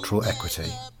for Cultural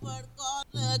Equity.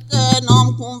 No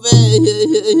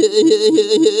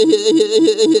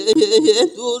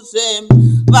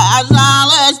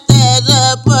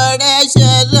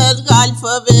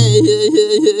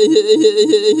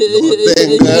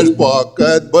tengas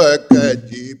pocket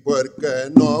bucket, porque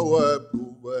no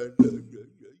aprueba.